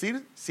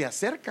producir se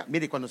acerca,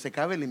 mire, cuando se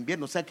acaba el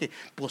invierno, o sea que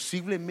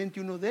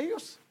posiblemente uno de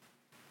ellos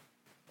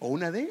o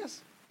una de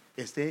ellas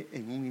esté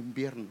en un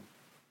invierno.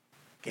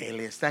 que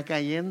le está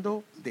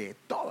cayendo de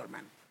todo,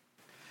 hermano.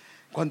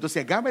 Cuando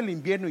se acaba el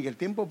invierno y el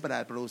tiempo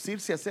para producir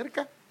se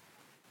acerca,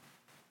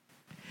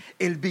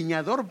 el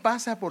viñador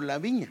pasa por la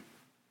viña,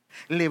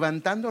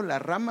 levantando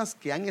las ramas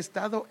que han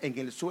estado en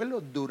el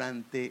suelo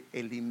durante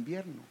el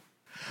invierno.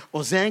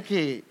 O sea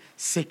que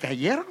se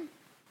cayeron,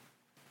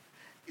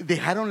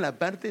 dejaron la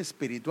parte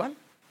espiritual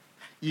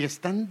y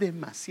están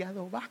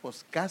demasiado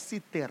bajos, casi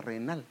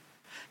terrenal,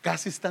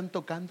 casi están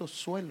tocando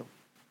suelo.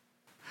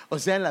 O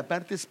sea, la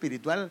parte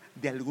espiritual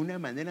de alguna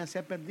manera se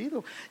ha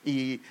perdido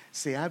y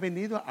se ha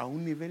venido a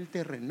un nivel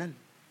terrenal.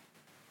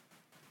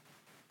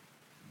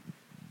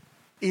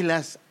 Y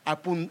las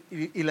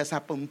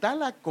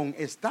apuntala con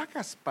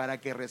estacas para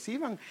que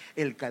reciban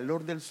el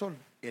calor del sol,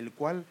 el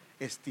cual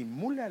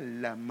estimula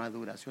la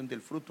maduración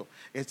del fruto.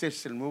 Este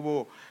es el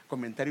nuevo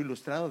comentario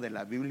ilustrado de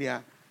la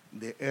Biblia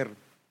de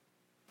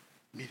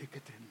Mire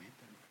qué tremendo.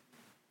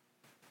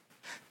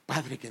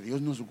 Padre, que Dios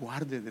nos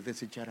guarde de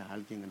desechar a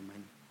alguien,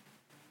 hermano.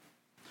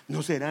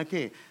 ¿No será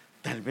que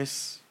tal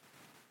vez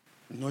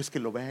no es que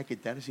lo vaya a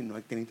quitar, sino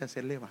que necesita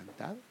ser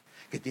levantado?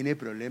 Que tiene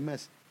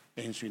problemas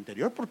en su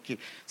interior, porque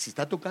si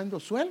está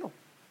tocando suelo,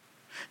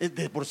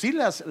 de por sí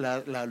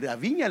la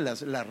viña,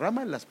 las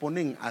ramas las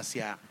ponen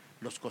hacia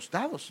los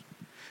costados,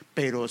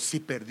 pero si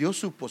perdió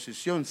su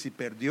posición, si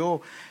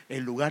perdió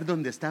el lugar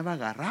donde estaba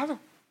agarrado,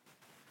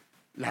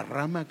 la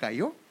rama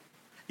cayó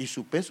y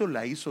su peso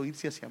la hizo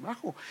irse hacia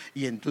abajo,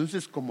 y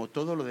entonces como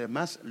todo lo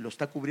demás lo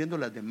está cubriendo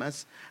las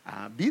demás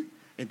vid,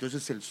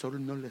 entonces el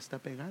sol no le está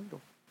pegando.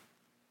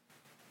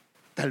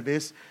 Tal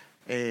vez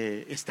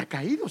está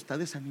caído, está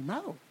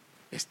desanimado,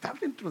 está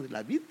dentro de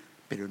la vid,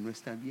 pero no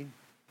está bien.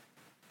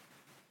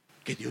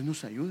 Que Dios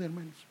nos ayude,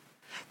 hermanos.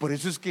 Por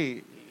eso es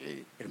que,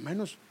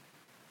 hermanos,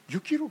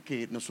 yo quiero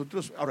que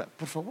nosotros, ahora,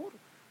 por favor,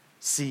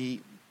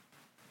 si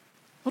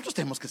nosotros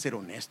tenemos que ser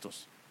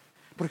honestos.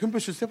 Por ejemplo,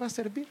 si usted va a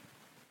servir,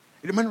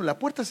 hermano, la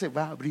puerta se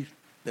va a abrir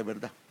de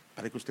verdad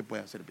para que usted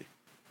pueda servir.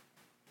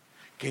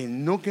 Que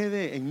no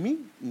quede en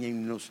mí ni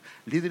en los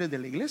líderes de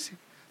la iglesia,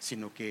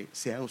 sino que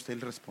sea usted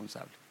el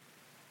responsable.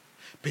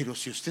 Pero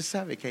si usted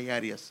sabe que hay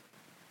áreas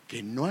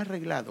que no ha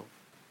arreglado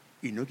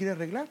y no quiere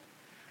arreglar,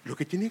 lo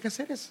que tiene que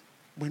hacer es,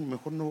 bueno,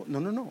 mejor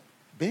no,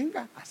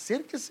 venga,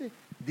 acérquese,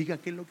 diga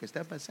qué es lo que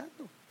está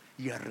pasando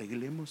y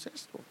arreglemos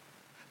esto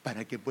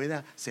para que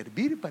pueda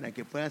servir, para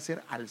que pueda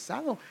ser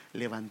alzado,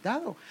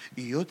 levantado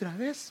y otra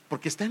vez,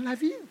 porque está en la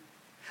vida.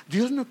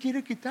 Dios no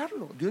quiere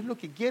quitarlo, Dios lo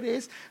que quiere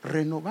es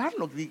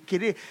renovarlo,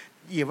 quiere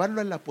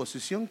llevarlo a la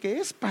posición que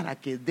es para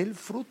que dé el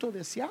fruto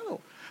deseado,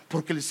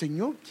 porque el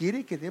Señor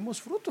quiere que demos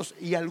frutos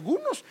y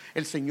algunos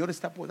el Señor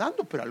está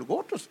podando, pero a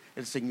otros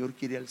el Señor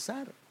quiere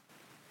alzar.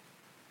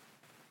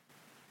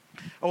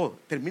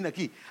 Termina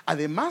aquí.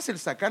 Además, el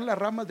sacar las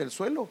ramas del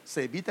suelo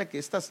se evita que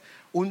estas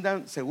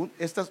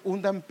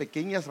hundan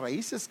pequeñas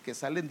raíces que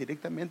salen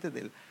directamente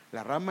de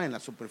la rama en la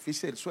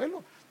superficie del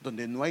suelo,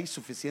 donde no hay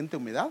suficiente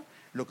humedad,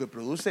 lo que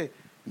produce,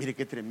 mire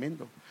qué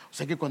tremendo. O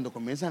sea que cuando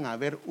comienzan a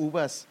haber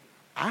uvas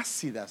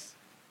ácidas,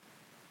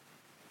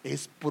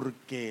 es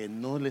porque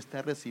no le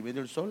está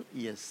recibiendo el sol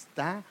y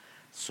está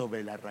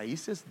sobre las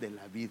raíces de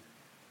la vid.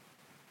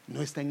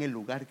 No está en el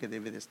lugar que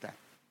debe de estar.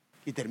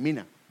 Y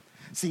termina.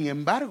 Sin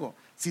embargo,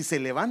 si se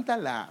levanta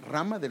la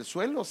rama del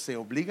suelo, se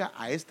obliga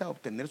a esta a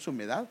obtener su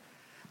humedad,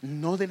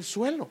 no del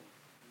suelo,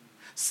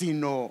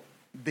 sino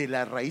de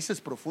las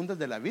raíces profundas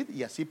de la vid,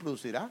 y así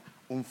producirá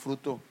un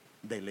fruto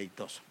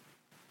deleitoso.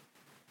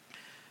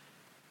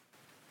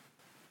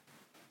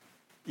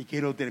 Y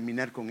quiero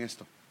terminar con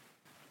esto.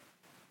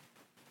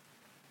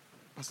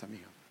 Pasa,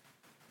 amigo.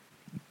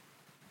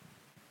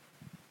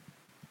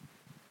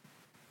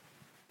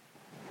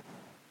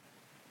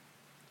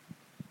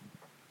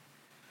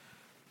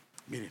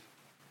 Miren,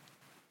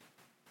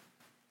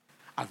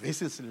 a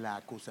veces la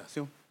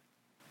acusación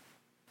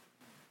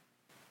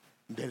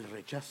del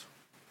rechazo,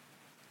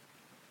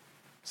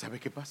 ¿sabe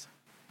qué pasa?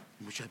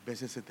 Muchas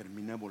veces se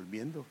termina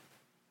volviendo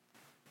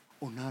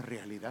una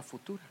realidad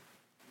futura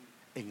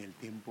en el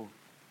tiempo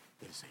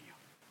del Señor.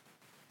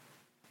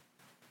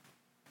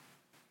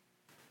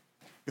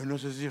 Yo no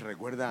sé si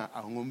recuerda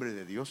a un hombre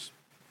de Dios,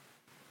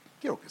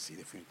 creo que sí,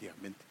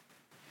 definitivamente,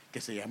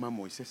 que se llama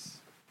Moisés.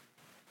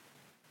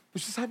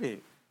 Usted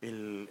sabe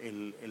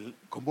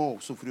cómo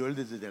sufrió él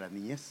desde la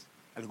niñez.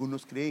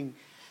 Algunos creen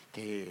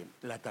que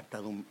la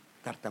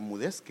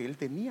tartamudez que él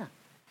tenía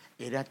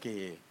era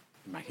que,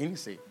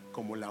 imagínense,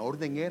 como la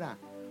orden era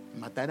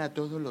matar a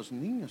todos los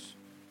niños,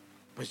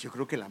 pues yo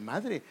creo que la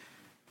madre,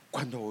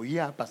 cuando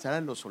oía pasar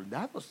a los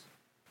soldados,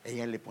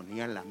 ella le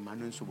ponía la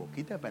mano en su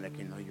boquita para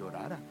que no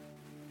llorara.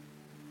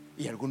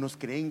 Y algunos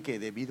creen que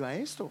debido a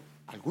esto,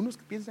 algunos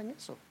piensan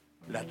eso,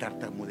 la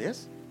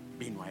tartamudez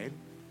vino a él.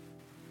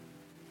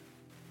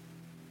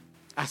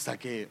 Hasta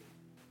que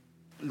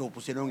lo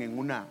pusieron en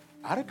una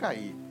arca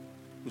y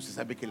usted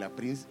sabe que la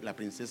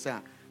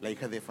princesa, la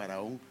hija de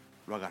Faraón,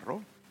 lo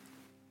agarró.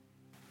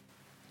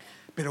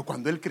 Pero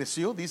cuando él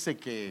creció, dice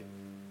que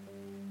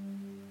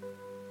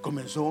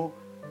comenzó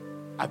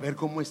a ver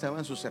cómo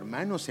estaban sus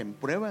hermanos en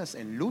pruebas,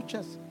 en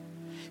luchas,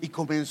 y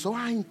comenzó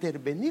a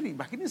intervenir,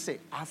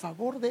 imagínense, a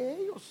favor de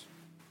ellos.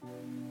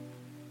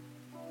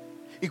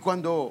 Y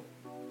cuando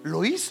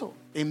lo hizo,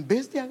 en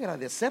vez de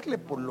agradecerle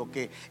por lo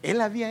que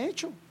él había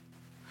hecho,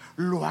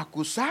 lo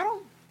acusaron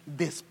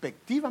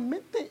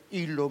despectivamente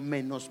y lo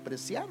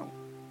menospreciaron.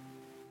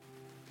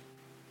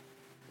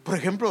 Por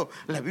ejemplo,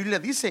 la Biblia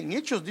dice en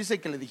Hechos, dice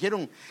que le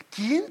dijeron: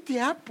 ¿quién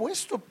te ha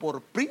puesto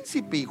por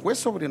príncipe y juez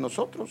sobre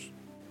nosotros?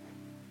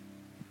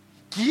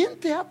 ¿Quién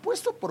te ha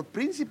puesto por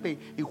príncipe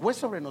y juez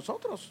sobre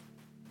nosotros?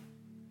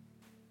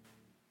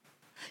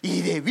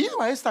 Y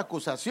debido a esta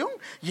acusación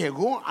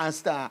llegó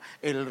hasta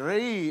el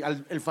rey,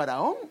 el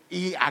faraón,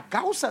 y a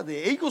causa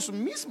de ellos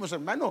mismos,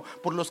 hermano,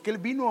 por los que él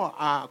vino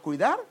a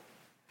cuidar,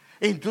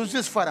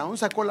 entonces faraón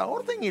sacó la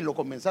orden y lo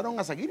comenzaron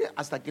a seguir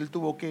hasta que él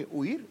tuvo que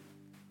huir.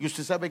 Y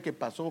usted sabe que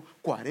pasó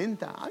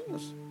 40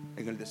 años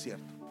en el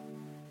desierto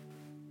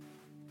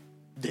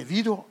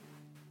debido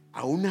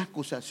a una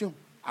acusación,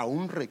 a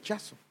un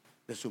rechazo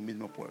de su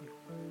mismo pueblo.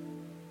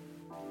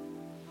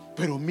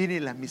 Pero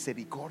mire la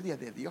misericordia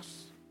de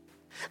Dios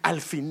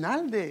al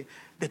final de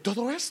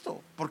todo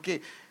esto,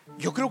 porque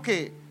yo creo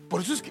que,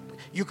 por eso es que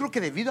yo creo que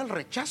debido al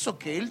rechazo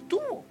que él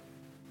tuvo,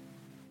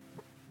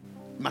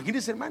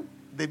 imagínense, hermano,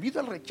 debido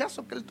al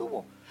rechazo que él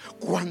tuvo,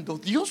 cuando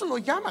Dios lo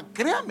llama,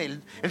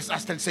 créame,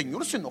 hasta el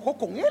Señor se enojó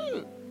con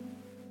él,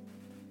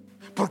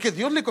 porque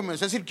Dios le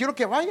comenzó a decir: quiero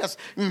que vayas,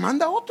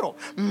 manda otro.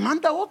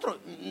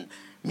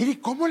 Mire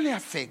cómo le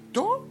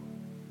afectó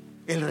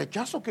el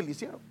rechazo que le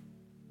hicieron.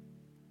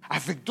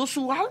 Afectó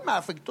su alma,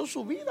 afectó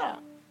su vida,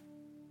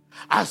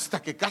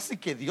 hasta que casi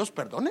que Dios,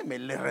 perdóneme,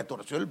 le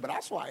retorció el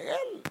brazo a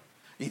él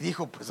y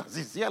dijo: pues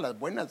así sí, a las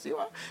buenas sí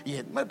va.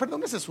 Y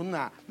perdón, esa es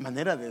una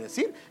manera de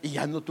decir, y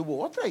ya no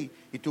tuvo otra, y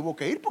tuvo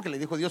que ir, porque le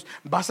dijo Dios: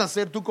 vas a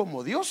ser tú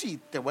como Dios y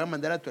te voy a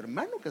mandar a tu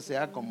hermano que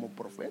sea como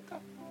profeta.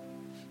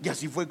 Y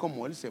así fue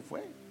como él se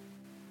fue.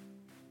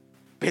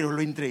 Pero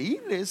lo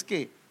increíble es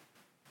que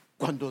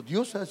cuando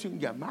Dios hace un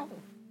llamado,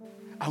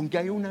 aunque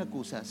haya una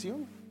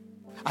acusación,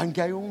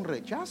 aunque haya un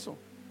rechazo,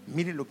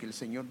 mire lo que el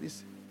Señor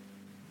dice.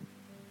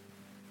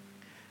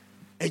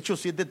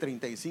 Hechos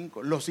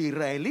 7:35. Los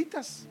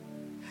israelitas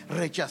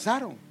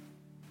rechazaron,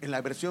 en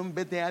la versión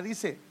BTA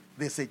dice,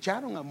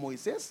 desecharon a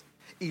Moisés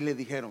y le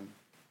dijeron: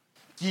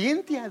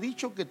 ¿quién te ha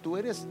dicho que tú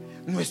eres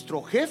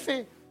nuestro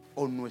jefe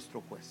o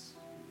nuestro juez?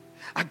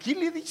 Aquí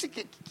le dice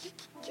que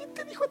 ¿quién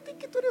te dijo a ti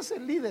que tú eres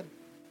el líder?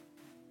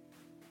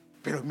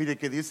 Pero mire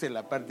que dice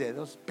la parte de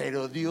Dios: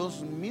 pero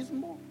Dios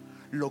mismo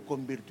lo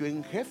convirtió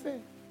en jefe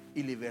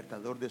y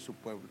libertador de su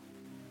pueblo.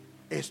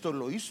 Esto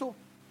lo hizo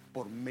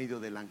por medio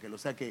del ángel. O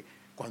sea que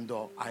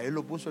cuando a él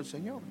lo puso el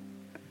Señor,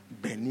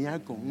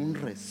 venía con un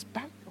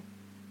respaldo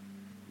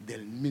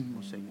del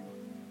mismo Señor.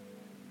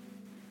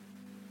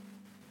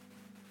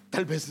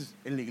 Tal vez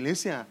en la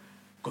iglesia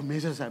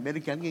comienzas a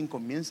ver que alguien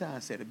comienza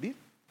a servir,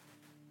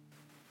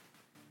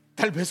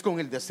 tal vez con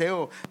el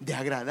deseo de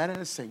agradar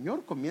al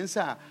Señor,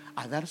 comienza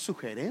a dar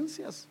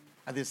sugerencias,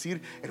 a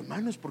decir: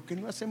 hermanos, ¿por qué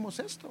no hacemos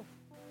esto?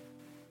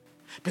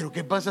 Pero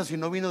 ¿qué pasa si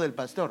no vino del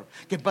pastor?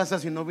 ¿Qué pasa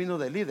si no vino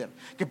del líder?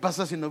 ¿Qué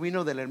pasa si no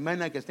vino de la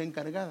hermana que está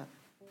encargada?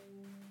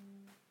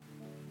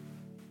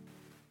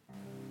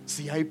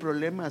 Si hay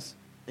problemas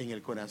en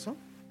el corazón,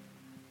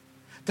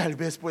 tal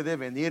vez puede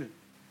venir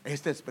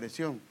esta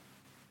expresión: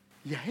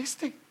 ¿y a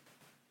este?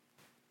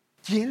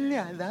 ¿Quién le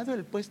ha dado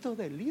el puesto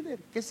de líder?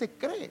 ¿Qué se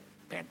cree?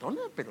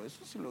 Perdona, pero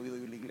eso sí lo he oído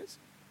yo en la iglesia.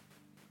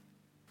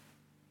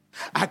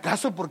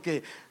 ¿Acaso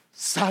porque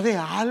sabe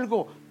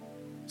algo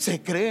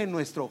se cree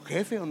nuestro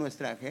jefe o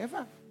nuestra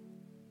jefa?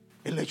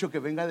 El hecho que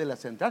venga de la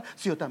central,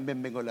 si yo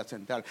también vengo de la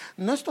central,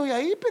 no estoy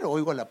ahí, pero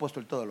oigo al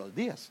apóstol todos los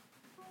días.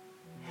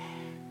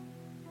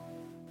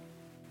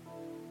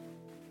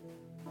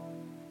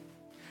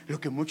 Lo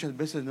que muchas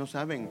veces no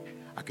saben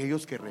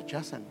aquellos que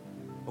rechazan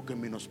o que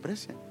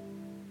menosprecian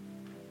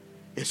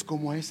es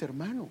como a ese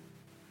hermano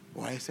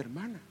o a esa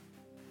hermana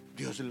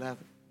Dios la ha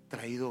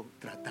traído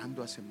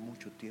tratando hace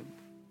mucho tiempo.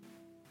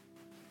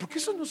 Porque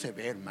eso no se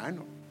ve,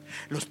 hermano.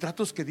 Los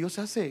tratos que Dios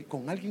hace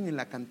con alguien en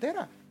la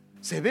cantera,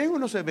 ¿se ven o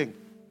no se ven?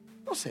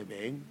 No se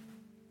ven.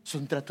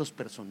 Son tratos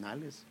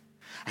personales.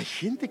 Hay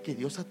gente que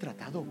Dios ha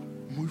tratado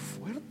muy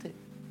fuerte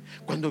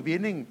cuando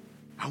vienen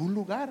a un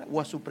lugar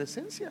o a su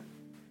presencia.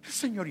 El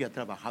Señor ya ha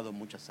trabajado en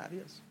muchas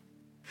áreas.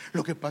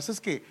 Lo que pasa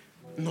es que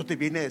no te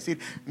viene a decir: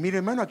 mire,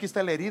 hermano, aquí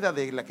está la herida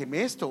de la que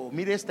me esto, o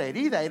mire esta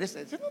herida,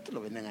 no te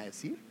lo vienen a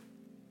decir.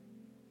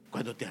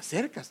 Cuando te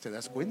acercas te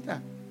das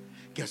cuenta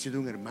que ha sido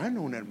un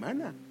hermano, una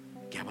hermana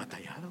que ha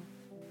batallado,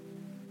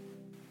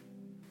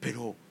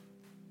 pero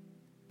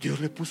Dios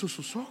le puso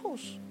sus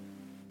ojos.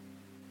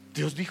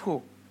 Dios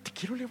dijo: te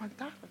quiero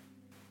levantar,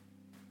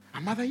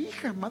 amada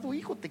hija, amado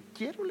hijo, te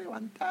quiero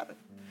levantar,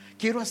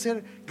 quiero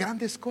hacer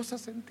grandes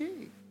cosas en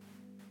ti.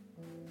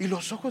 Y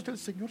los ojos del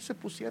Señor se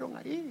pusieron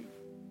ahí.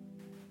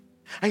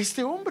 A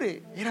este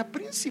hombre era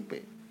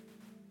príncipe,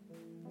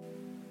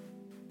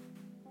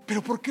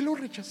 pero ¿por qué lo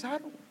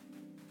rechazaron?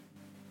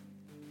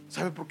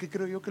 ¿Sabe por qué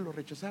creo yo que lo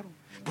rechazaron?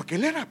 Porque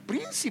él era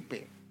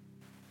príncipe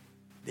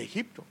de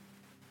Egipto,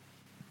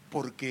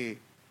 porque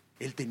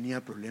él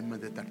tenía problemas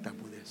de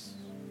tartamudez.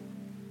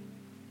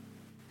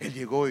 Él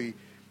llegó y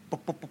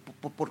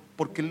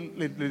 ¿por qué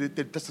le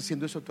estás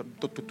haciendo eso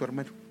a tu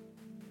hermano?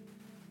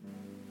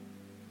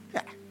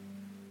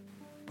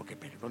 Porque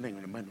perdonen,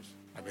 hermanos,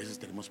 a veces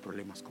tenemos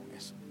problemas con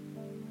eso.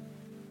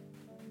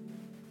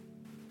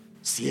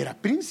 Sí era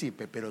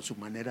príncipe, pero su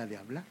manera de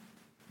hablar.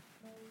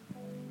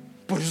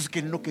 Por eso es que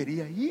él no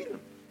quería ir.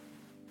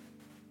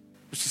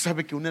 Usted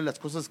sabe que una de las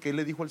cosas que él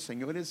le dijo al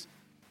Señor es: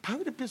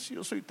 Padre, pues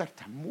yo soy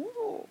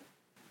tartamudo.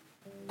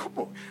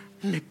 ¿Cómo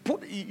me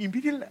pone? Y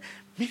miren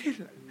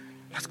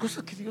las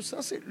cosas que Dios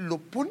hace. Lo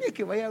pone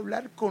que vaya a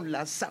hablar con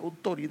las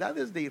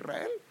autoridades de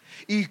Israel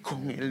y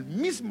con el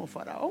mismo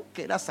faraón,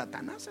 que era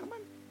Satanás,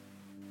 hermano.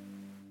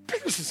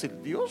 Pero ese es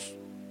el Dios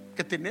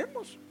que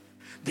tenemos.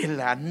 De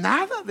la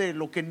nada, de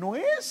lo que no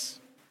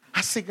es,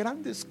 hace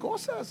grandes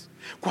cosas.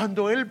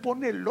 Cuando Él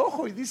pone el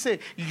ojo y dice: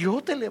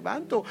 yo te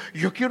levanto,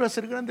 yo quiero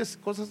hacer grandes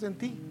cosas en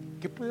ti,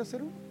 ¿qué puede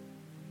hacer uno?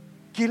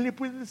 ¿Quién le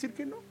puede decir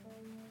que no?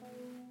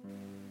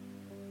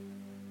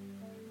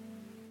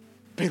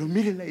 Pero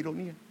miren la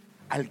ironía: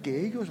 al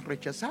que ellos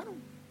rechazaron,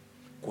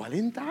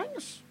 40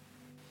 años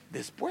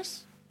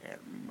después,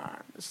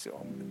 hermano, ese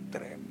hombre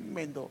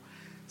tremendo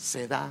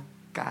se da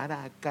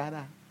cara a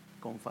cara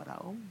con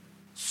Faraón.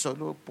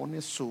 Solo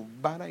pone su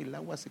vara y el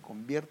agua se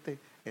convierte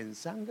en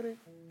sangre.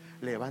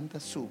 Levanta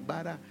su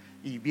vara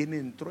y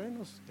vienen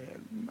truenos,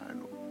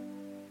 hermano.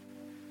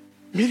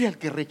 Mire al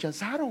que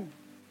rechazaron.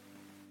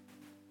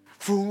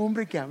 Fue un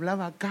hombre que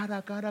hablaba cara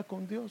a cara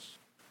con Dios,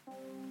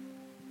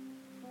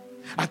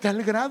 a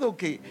tal grado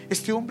que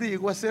este hombre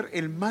llegó a ser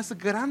el más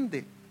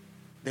grande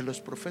de los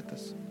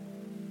profetas,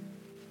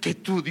 que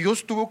tu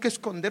Dios tuvo que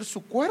esconder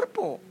su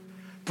cuerpo,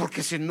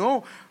 porque si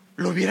no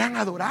lo hubieran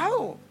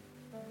adorado.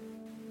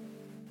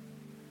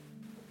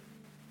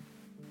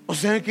 O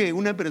sea que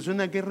una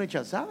persona que es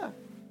rechazada,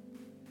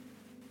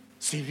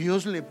 si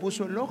Dios le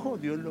puso el ojo,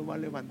 Dios lo va a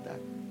levantar.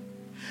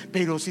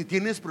 Pero si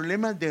tienes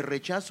problemas de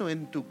rechazo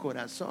en tu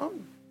corazón,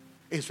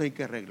 eso hay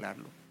que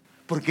arreglarlo,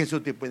 porque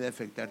eso te puede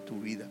afectar tu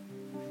vida,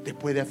 te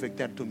puede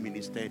afectar tu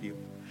ministerio,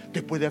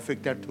 te puede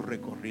afectar tu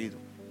recorrido.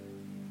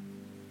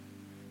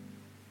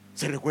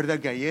 Se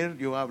recuerda que ayer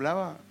yo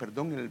hablaba,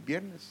 el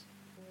viernes,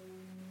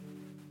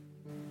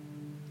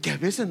 que a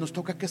veces nos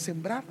toca que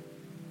sembrar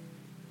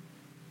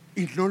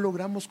y no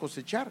logramos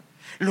cosechar.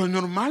 Lo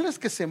normal es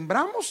que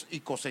sembramos y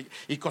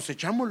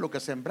cosechamos lo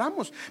que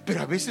sembramos,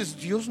 pero a veces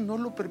Dios no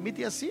lo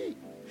permite así,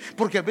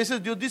 porque a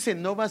veces Dios dice: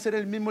 no va a ser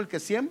el mismo el que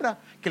siembra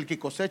que el que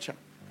cosecha.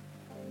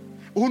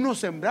 Unos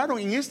sembraron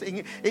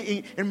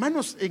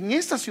hermanos, en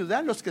esta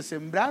ciudad los que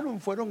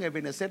sembraron fueron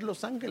Ebenecer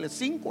Los Ángeles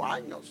 5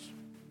 años,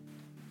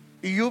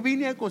 y yo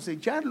vine a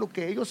cosechar lo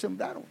que ellos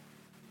sembraron.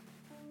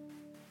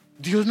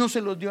 Dios no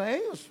se los dio a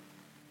ellos,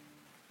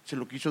 se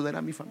lo quiso dar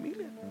a mi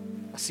familia.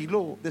 Así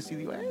lo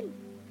decidió Él.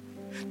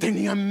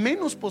 Tenía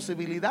menos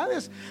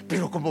posibilidades,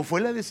 pero como fue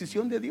la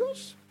decisión de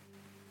Dios.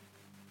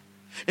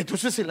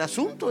 Entonces el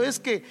asunto es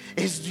que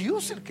es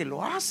Dios el que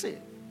lo hace.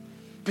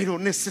 Pero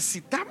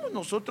necesitamos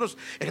nosotros,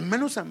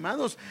 hermanos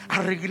amados,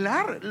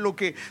 arreglar lo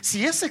que,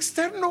 si es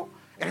externo,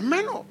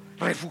 hermano,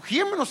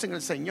 refugiémonos en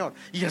el Señor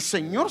y el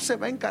Señor se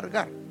va a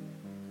encargar.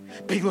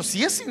 Pero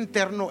si es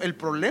interno el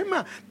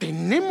problema,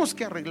 tenemos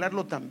que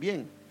arreglarlo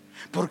también.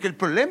 Porque el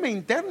problema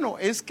interno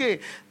es que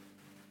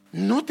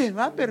no te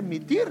va a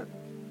permitir,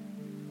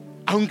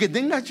 aunque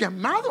tengas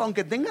llamado,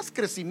 aunque tengas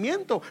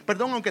crecimiento,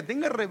 aunque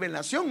tengas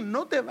revelación,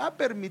 no te va a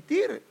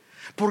permitir.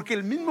 Porque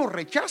el mismo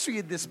rechazo y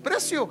el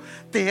desprecio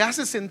te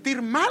hace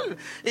sentir mal.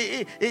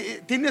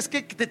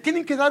 Te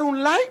tienen que dar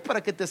un like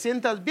para que te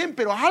sientas bien,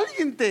 pero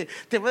alguien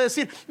te va a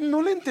decir: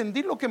 no le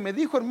entendí lo que me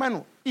dijo,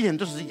 hermano, y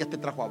entonces ya te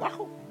trajo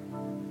abajo.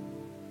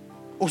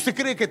 ¿Usted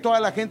cree que toda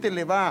la gente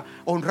le va a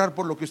honrar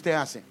por lo que usted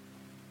hace?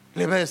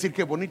 Le va a decir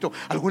qué bonito.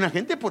 Alguna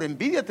gente por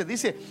envidia te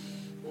dice: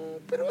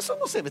 pero eso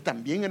no se ve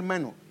tan bien,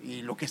 hermano.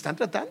 Y lo que están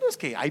tratando es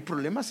que hay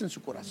problemas en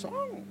su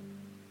corazón.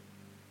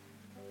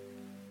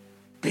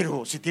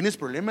 Pero si tienes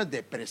problemas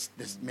de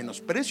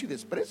menosprecio y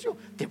desprecio,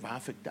 te va a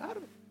afectar.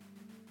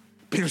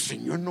 Pero el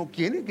Señor no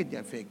quiere que te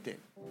afecte.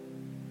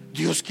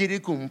 Dios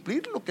quiere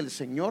cumplir lo que el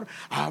Señor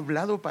ha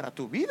hablado para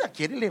tu vida.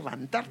 Quiere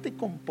levantarte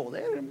con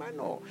poder,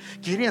 hermano.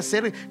 Quiere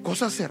hacer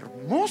cosas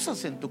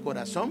hermosas en tu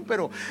corazón,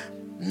 pero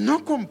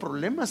no con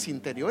problemas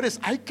interiores.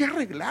 Hay que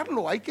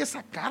arreglarlo, hay que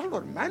sacarlo,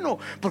 hermano,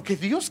 porque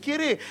Dios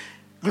quiere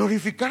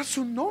glorificar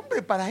su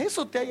nombre. Para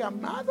eso te ha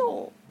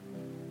llamado.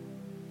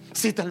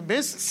 Si tal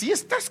vez si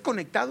estás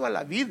conectado a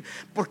la vid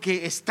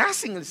porque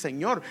estás en el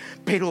Señor,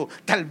 pero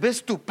tal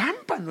vez tu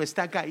pámpano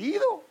está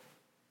caído,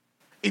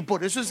 y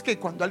por eso es que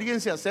cuando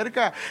alguien se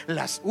acerca,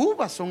 las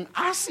uvas son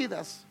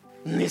ácidas.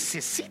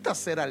 Necesita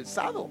ser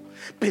alzado,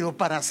 pero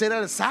para ser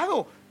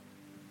alzado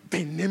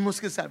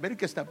tenemos que saber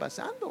qué está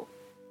pasando.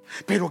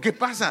 Pero ¿qué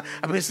pasa?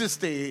 A veces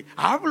te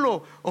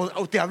hablo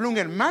o te habla un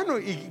hermano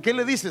y ¿qué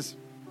le dices?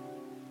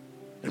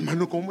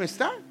 Hermano, ¿cómo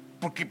está?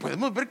 Porque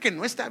podemos ver que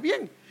no está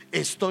bien.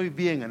 Estoy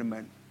bien,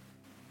 hermano.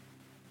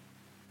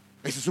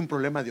 Ese es un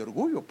problema de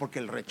orgullo, porque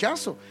el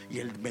rechazo y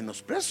el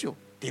menosprecio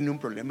tiene un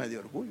problema de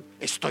orgullo.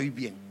 Estoy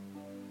bien.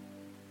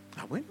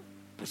 Bueno,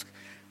 pues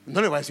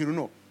no le va a decir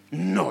uno,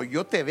 no,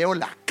 yo te veo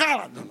la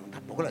cara. No,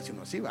 tampoco le dice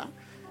uno así, va.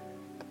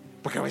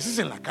 Porque a veces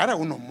en la cara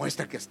uno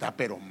muestra que está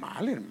pero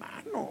mal,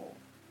 hermano.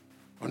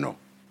 ¿O no?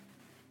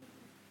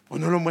 ¿O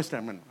no lo muestra,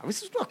 hermano? A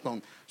veces uno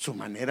con su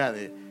manera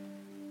de,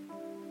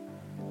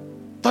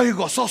 estoy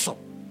gozoso.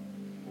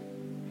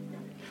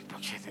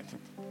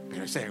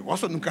 Pero ese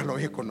gozo nunca lo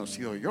había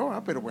conocido yo,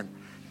 ¿eh? Pero bueno,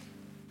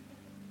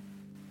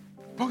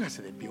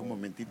 póngase de pie un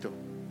momentito.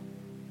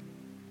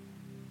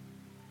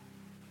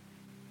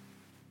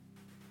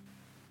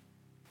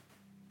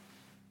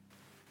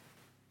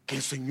 Que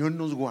el Señor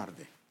nos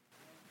guarde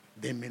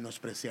de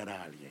menospreciar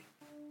a alguien,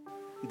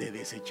 de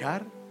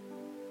desechar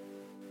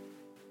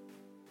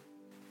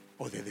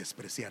o de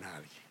despreciar a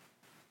alguien.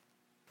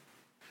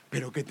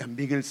 Pero que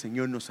también el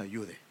Señor nos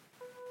ayude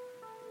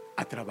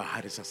a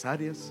trabajar esas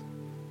áreas,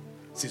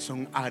 si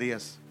son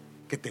áreas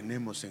que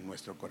tenemos en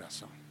nuestro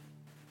corazón.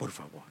 Por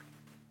favor,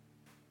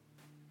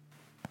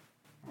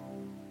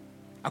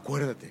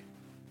 acuérdate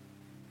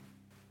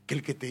que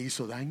el que te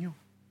hizo daño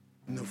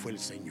no fue el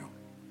Señor.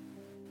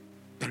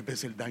 Tal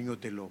vez el daño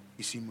te lo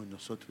hicimos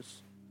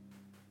nosotros.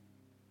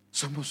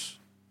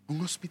 Somos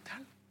un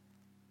hospital.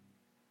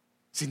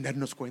 Sin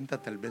darnos cuenta,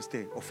 tal vez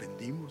te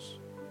ofendimos.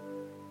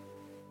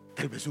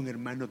 Tal vez un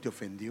hermano te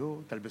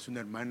ofendió. Tal vez una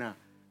hermana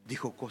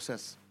dijo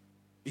cosas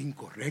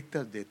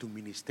incorrectas de tu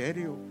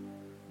ministerio,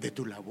 de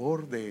tu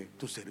labor, de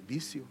tu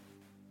servicio.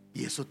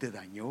 Y eso te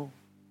dañó,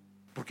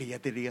 porque ya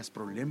tenías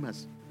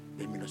problemas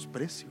de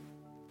menosprecio.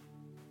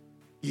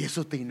 Y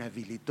eso te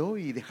inhabilitó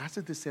y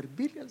dejaste de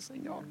servirle al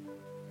Señor.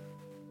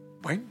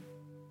 Bueno,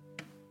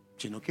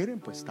 si no quieren,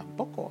 pues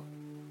tampoco.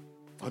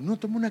 O no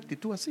toma una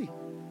actitud así.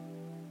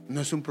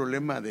 No es un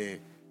problema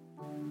de,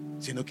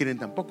 si no quieren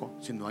tampoco,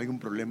 sino hay un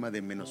problema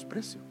de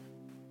menosprecio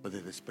o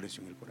de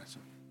desprecio en el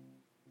corazón.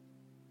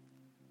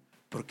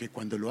 Porque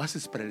cuando lo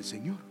haces para el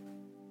Señor,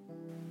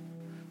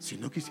 si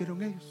no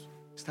quisieron ellos,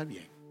 está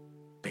bien,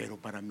 pero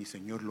para mi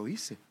Señor lo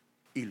hice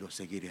y lo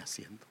seguiré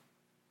haciendo.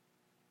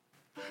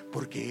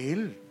 Porque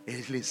Él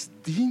es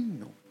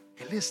digno.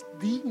 Él es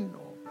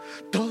digno.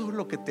 Todo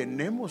lo que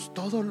tenemos,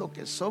 todo lo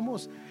que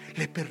somos,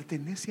 le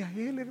pertenece a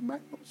Él,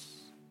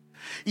 hermanos.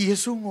 Y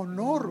es un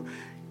honor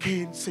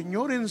que el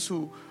Señor en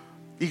su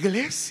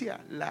iglesia,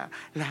 la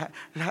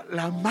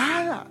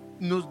amada,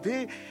 nos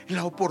dé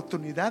la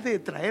oportunidad de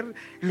traer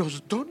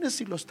los dones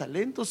y los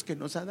talentos que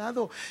nos ha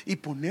dado y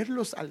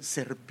ponerlos al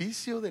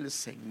servicio del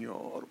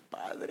Señor,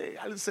 Padre,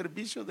 al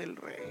servicio del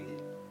Rey.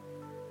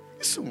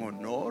 Es un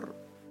honor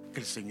que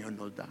el Señor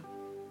nos da.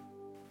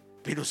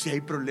 Pero si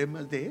hay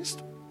problemas de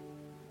esto,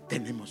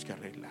 tenemos que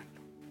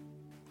arreglarlo.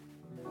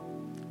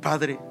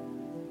 Padre,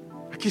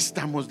 aquí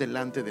estamos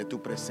delante de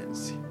tu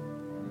presencia.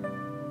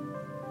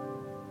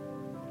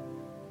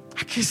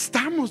 Aquí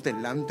estamos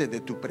delante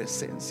de tu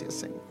presencia,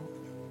 Señor.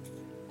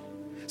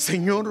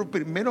 Señor,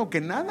 primero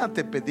que nada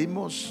te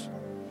pedimos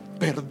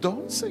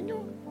perdón,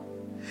 Señor.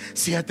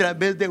 Si a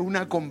través de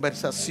una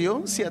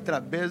conversación, si a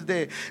través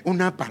de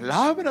una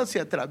palabra, si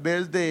a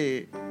través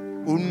de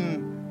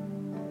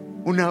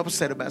una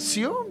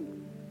observación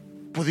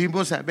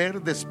pudimos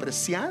haber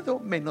despreciado,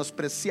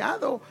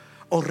 menospreciado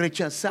o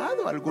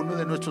rechazado a alguno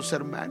de nuestros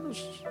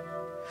hermanos.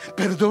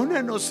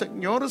 Perdónanos,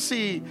 Señor,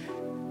 si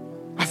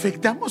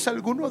afectamos a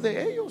alguno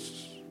de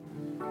ellos.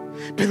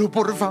 Pero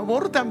por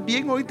favor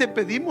también hoy te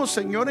pedimos,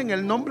 Señor, en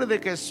el nombre de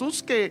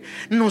Jesús, que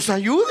nos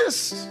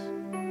ayudes.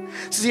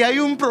 Si hay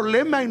un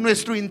problema en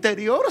nuestro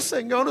interior,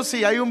 Señor,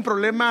 si hay un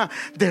problema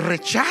de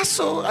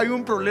rechazo, hay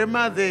un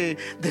problema de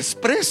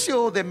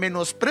desprecio, de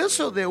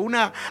menosprecio, de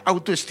una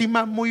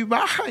autoestima muy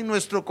baja en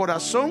nuestro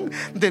corazón,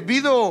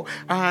 debido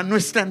a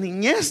nuestra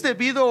niñez,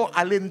 debido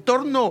al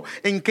entorno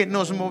en que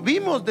nos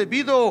movimos,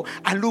 debido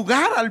al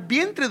lugar, al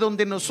vientre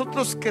donde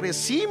nosotros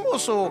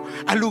crecimos, o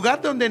al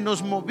lugar donde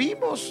nos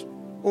movimos,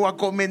 o a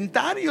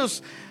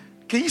comentarios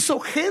que hizo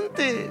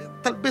gente,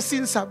 tal vez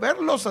sin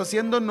saberlos,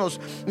 haciéndonos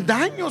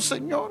daño,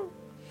 Señor.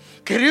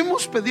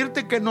 Queremos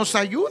pedirte que nos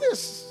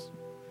ayudes.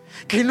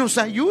 Que nos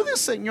ayudes,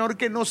 Señor,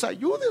 que nos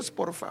ayudes,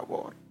 por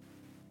favor.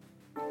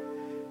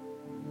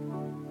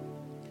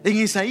 En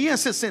Isaías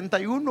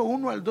 61,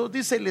 1 al 2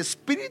 dice: el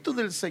Espíritu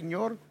del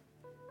Señor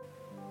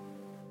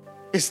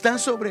está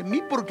sobre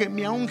mí porque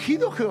me ha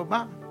ungido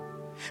Jehová.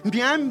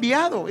 Me ha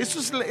enviado. Ese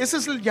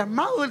es el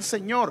llamado del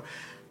Señor,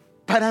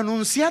 para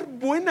anunciar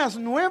buenas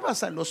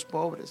nuevas a los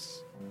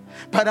pobres,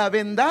 para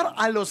vendar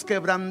a los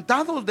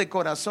quebrantados de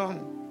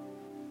corazón.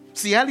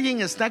 Si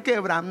alguien está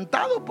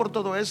quebrantado por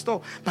todo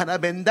esto, para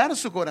vendar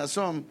su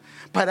corazón,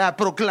 para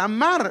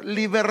proclamar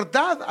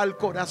libertad al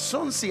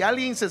corazón. Si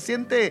alguien se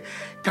siente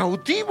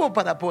cautivo,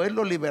 para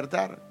poderlo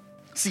libertar.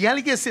 Si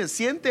alguien se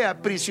siente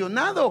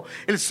aprisionado,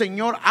 el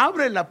Señor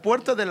abre la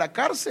puerta de la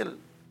cárcel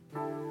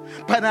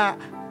para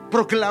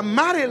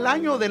proclamar el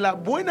año de la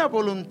buena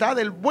voluntad,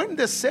 el buen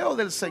deseo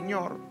del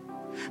Señor,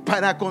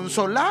 para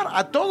consolar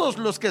a todos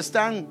los que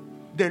están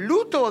de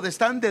luto o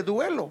están de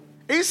duelo.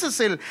 Ese es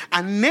el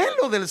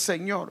anhelo del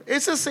Señor.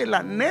 Ese es el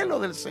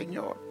anhelo del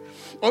Señor.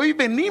 hoy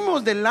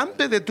venimos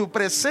delante de tu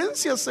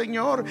presencia,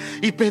 Señor,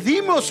 y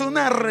pedimos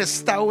una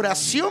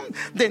restauración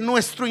de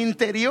nuestro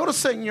interior,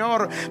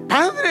 Señor.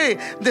 Padre,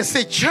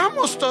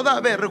 desechamos toda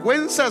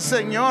vergüenza,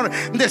 Señor.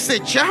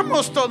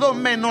 Desechamos todo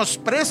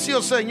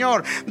menosprecio,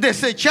 Señor.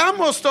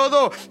 Desechamos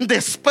todo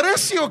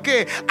desprecio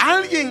que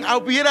alguien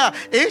hubiera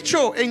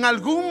hecho en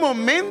algún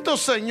momento,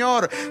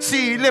 Señor.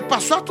 Si le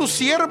pasó a tu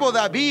siervo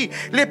David,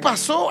 le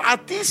pasó a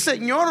ti,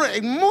 Señor,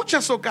 en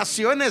muchas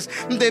ocasiones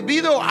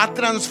debido a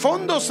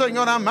trasfondo,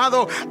 Señor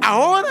amado.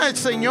 Ahora,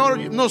 Señor,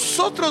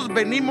 nosotros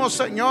venimos,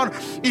 Señor,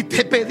 y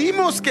te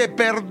pedimos que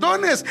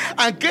perdones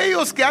a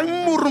aquellos que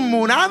han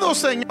murmurado,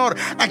 Señor,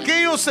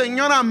 aquellos,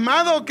 Señor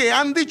amado, que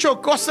han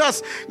dicho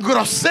cosas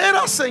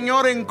groseras,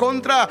 Señor, en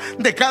contra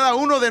de cada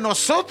uno de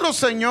nosotros,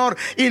 Señor,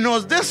 y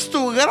nos des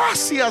tu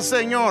gracia,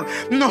 Señor,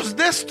 nos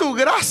des tu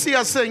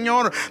gracia,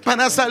 Señor,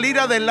 para salir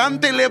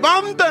adelante.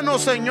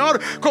 Levántanos, Señor,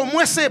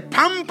 como ese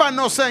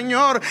pámpano,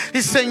 Señor,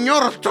 y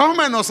Señor,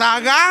 tómanos,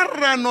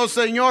 agárranos,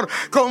 Señor,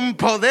 con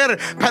poder,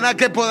 para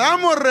que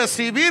podamos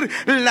recibir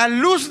la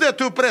luz de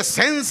tu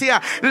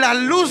presencia, la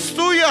luz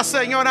tuya,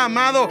 Señor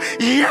amado,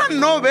 y ya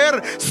no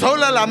ver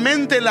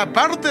solamente la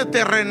parte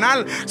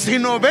terrenal,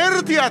 sino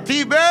verte a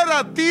ti, ver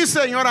a ti,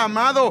 Señor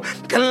amado.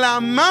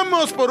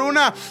 Clamamos por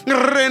una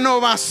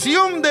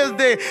renovación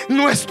desde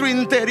nuestro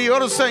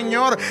interior,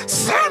 Señor.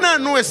 Sana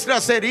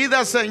nuestras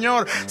heridas,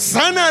 Señor.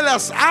 Sana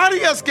las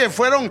áreas que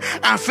fueron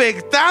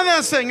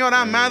afectadas, Señor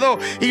amado,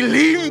 y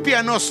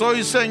límpianos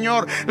hoy,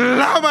 Señor.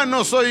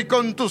 Lávanos hoy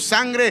con tu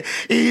sangre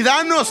y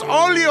danos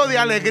óleo de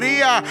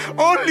alegría,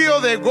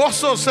 óleo de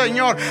gozo,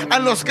 Señor, a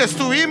los que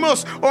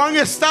estuvimos o han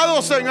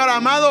estado, Señor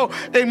amado,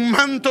 en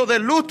manto de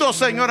luto,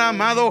 Señor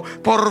amado.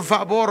 Por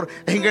favor,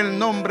 en el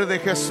nombre de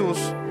Jesús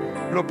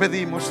lo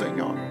pedimos,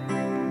 Señor.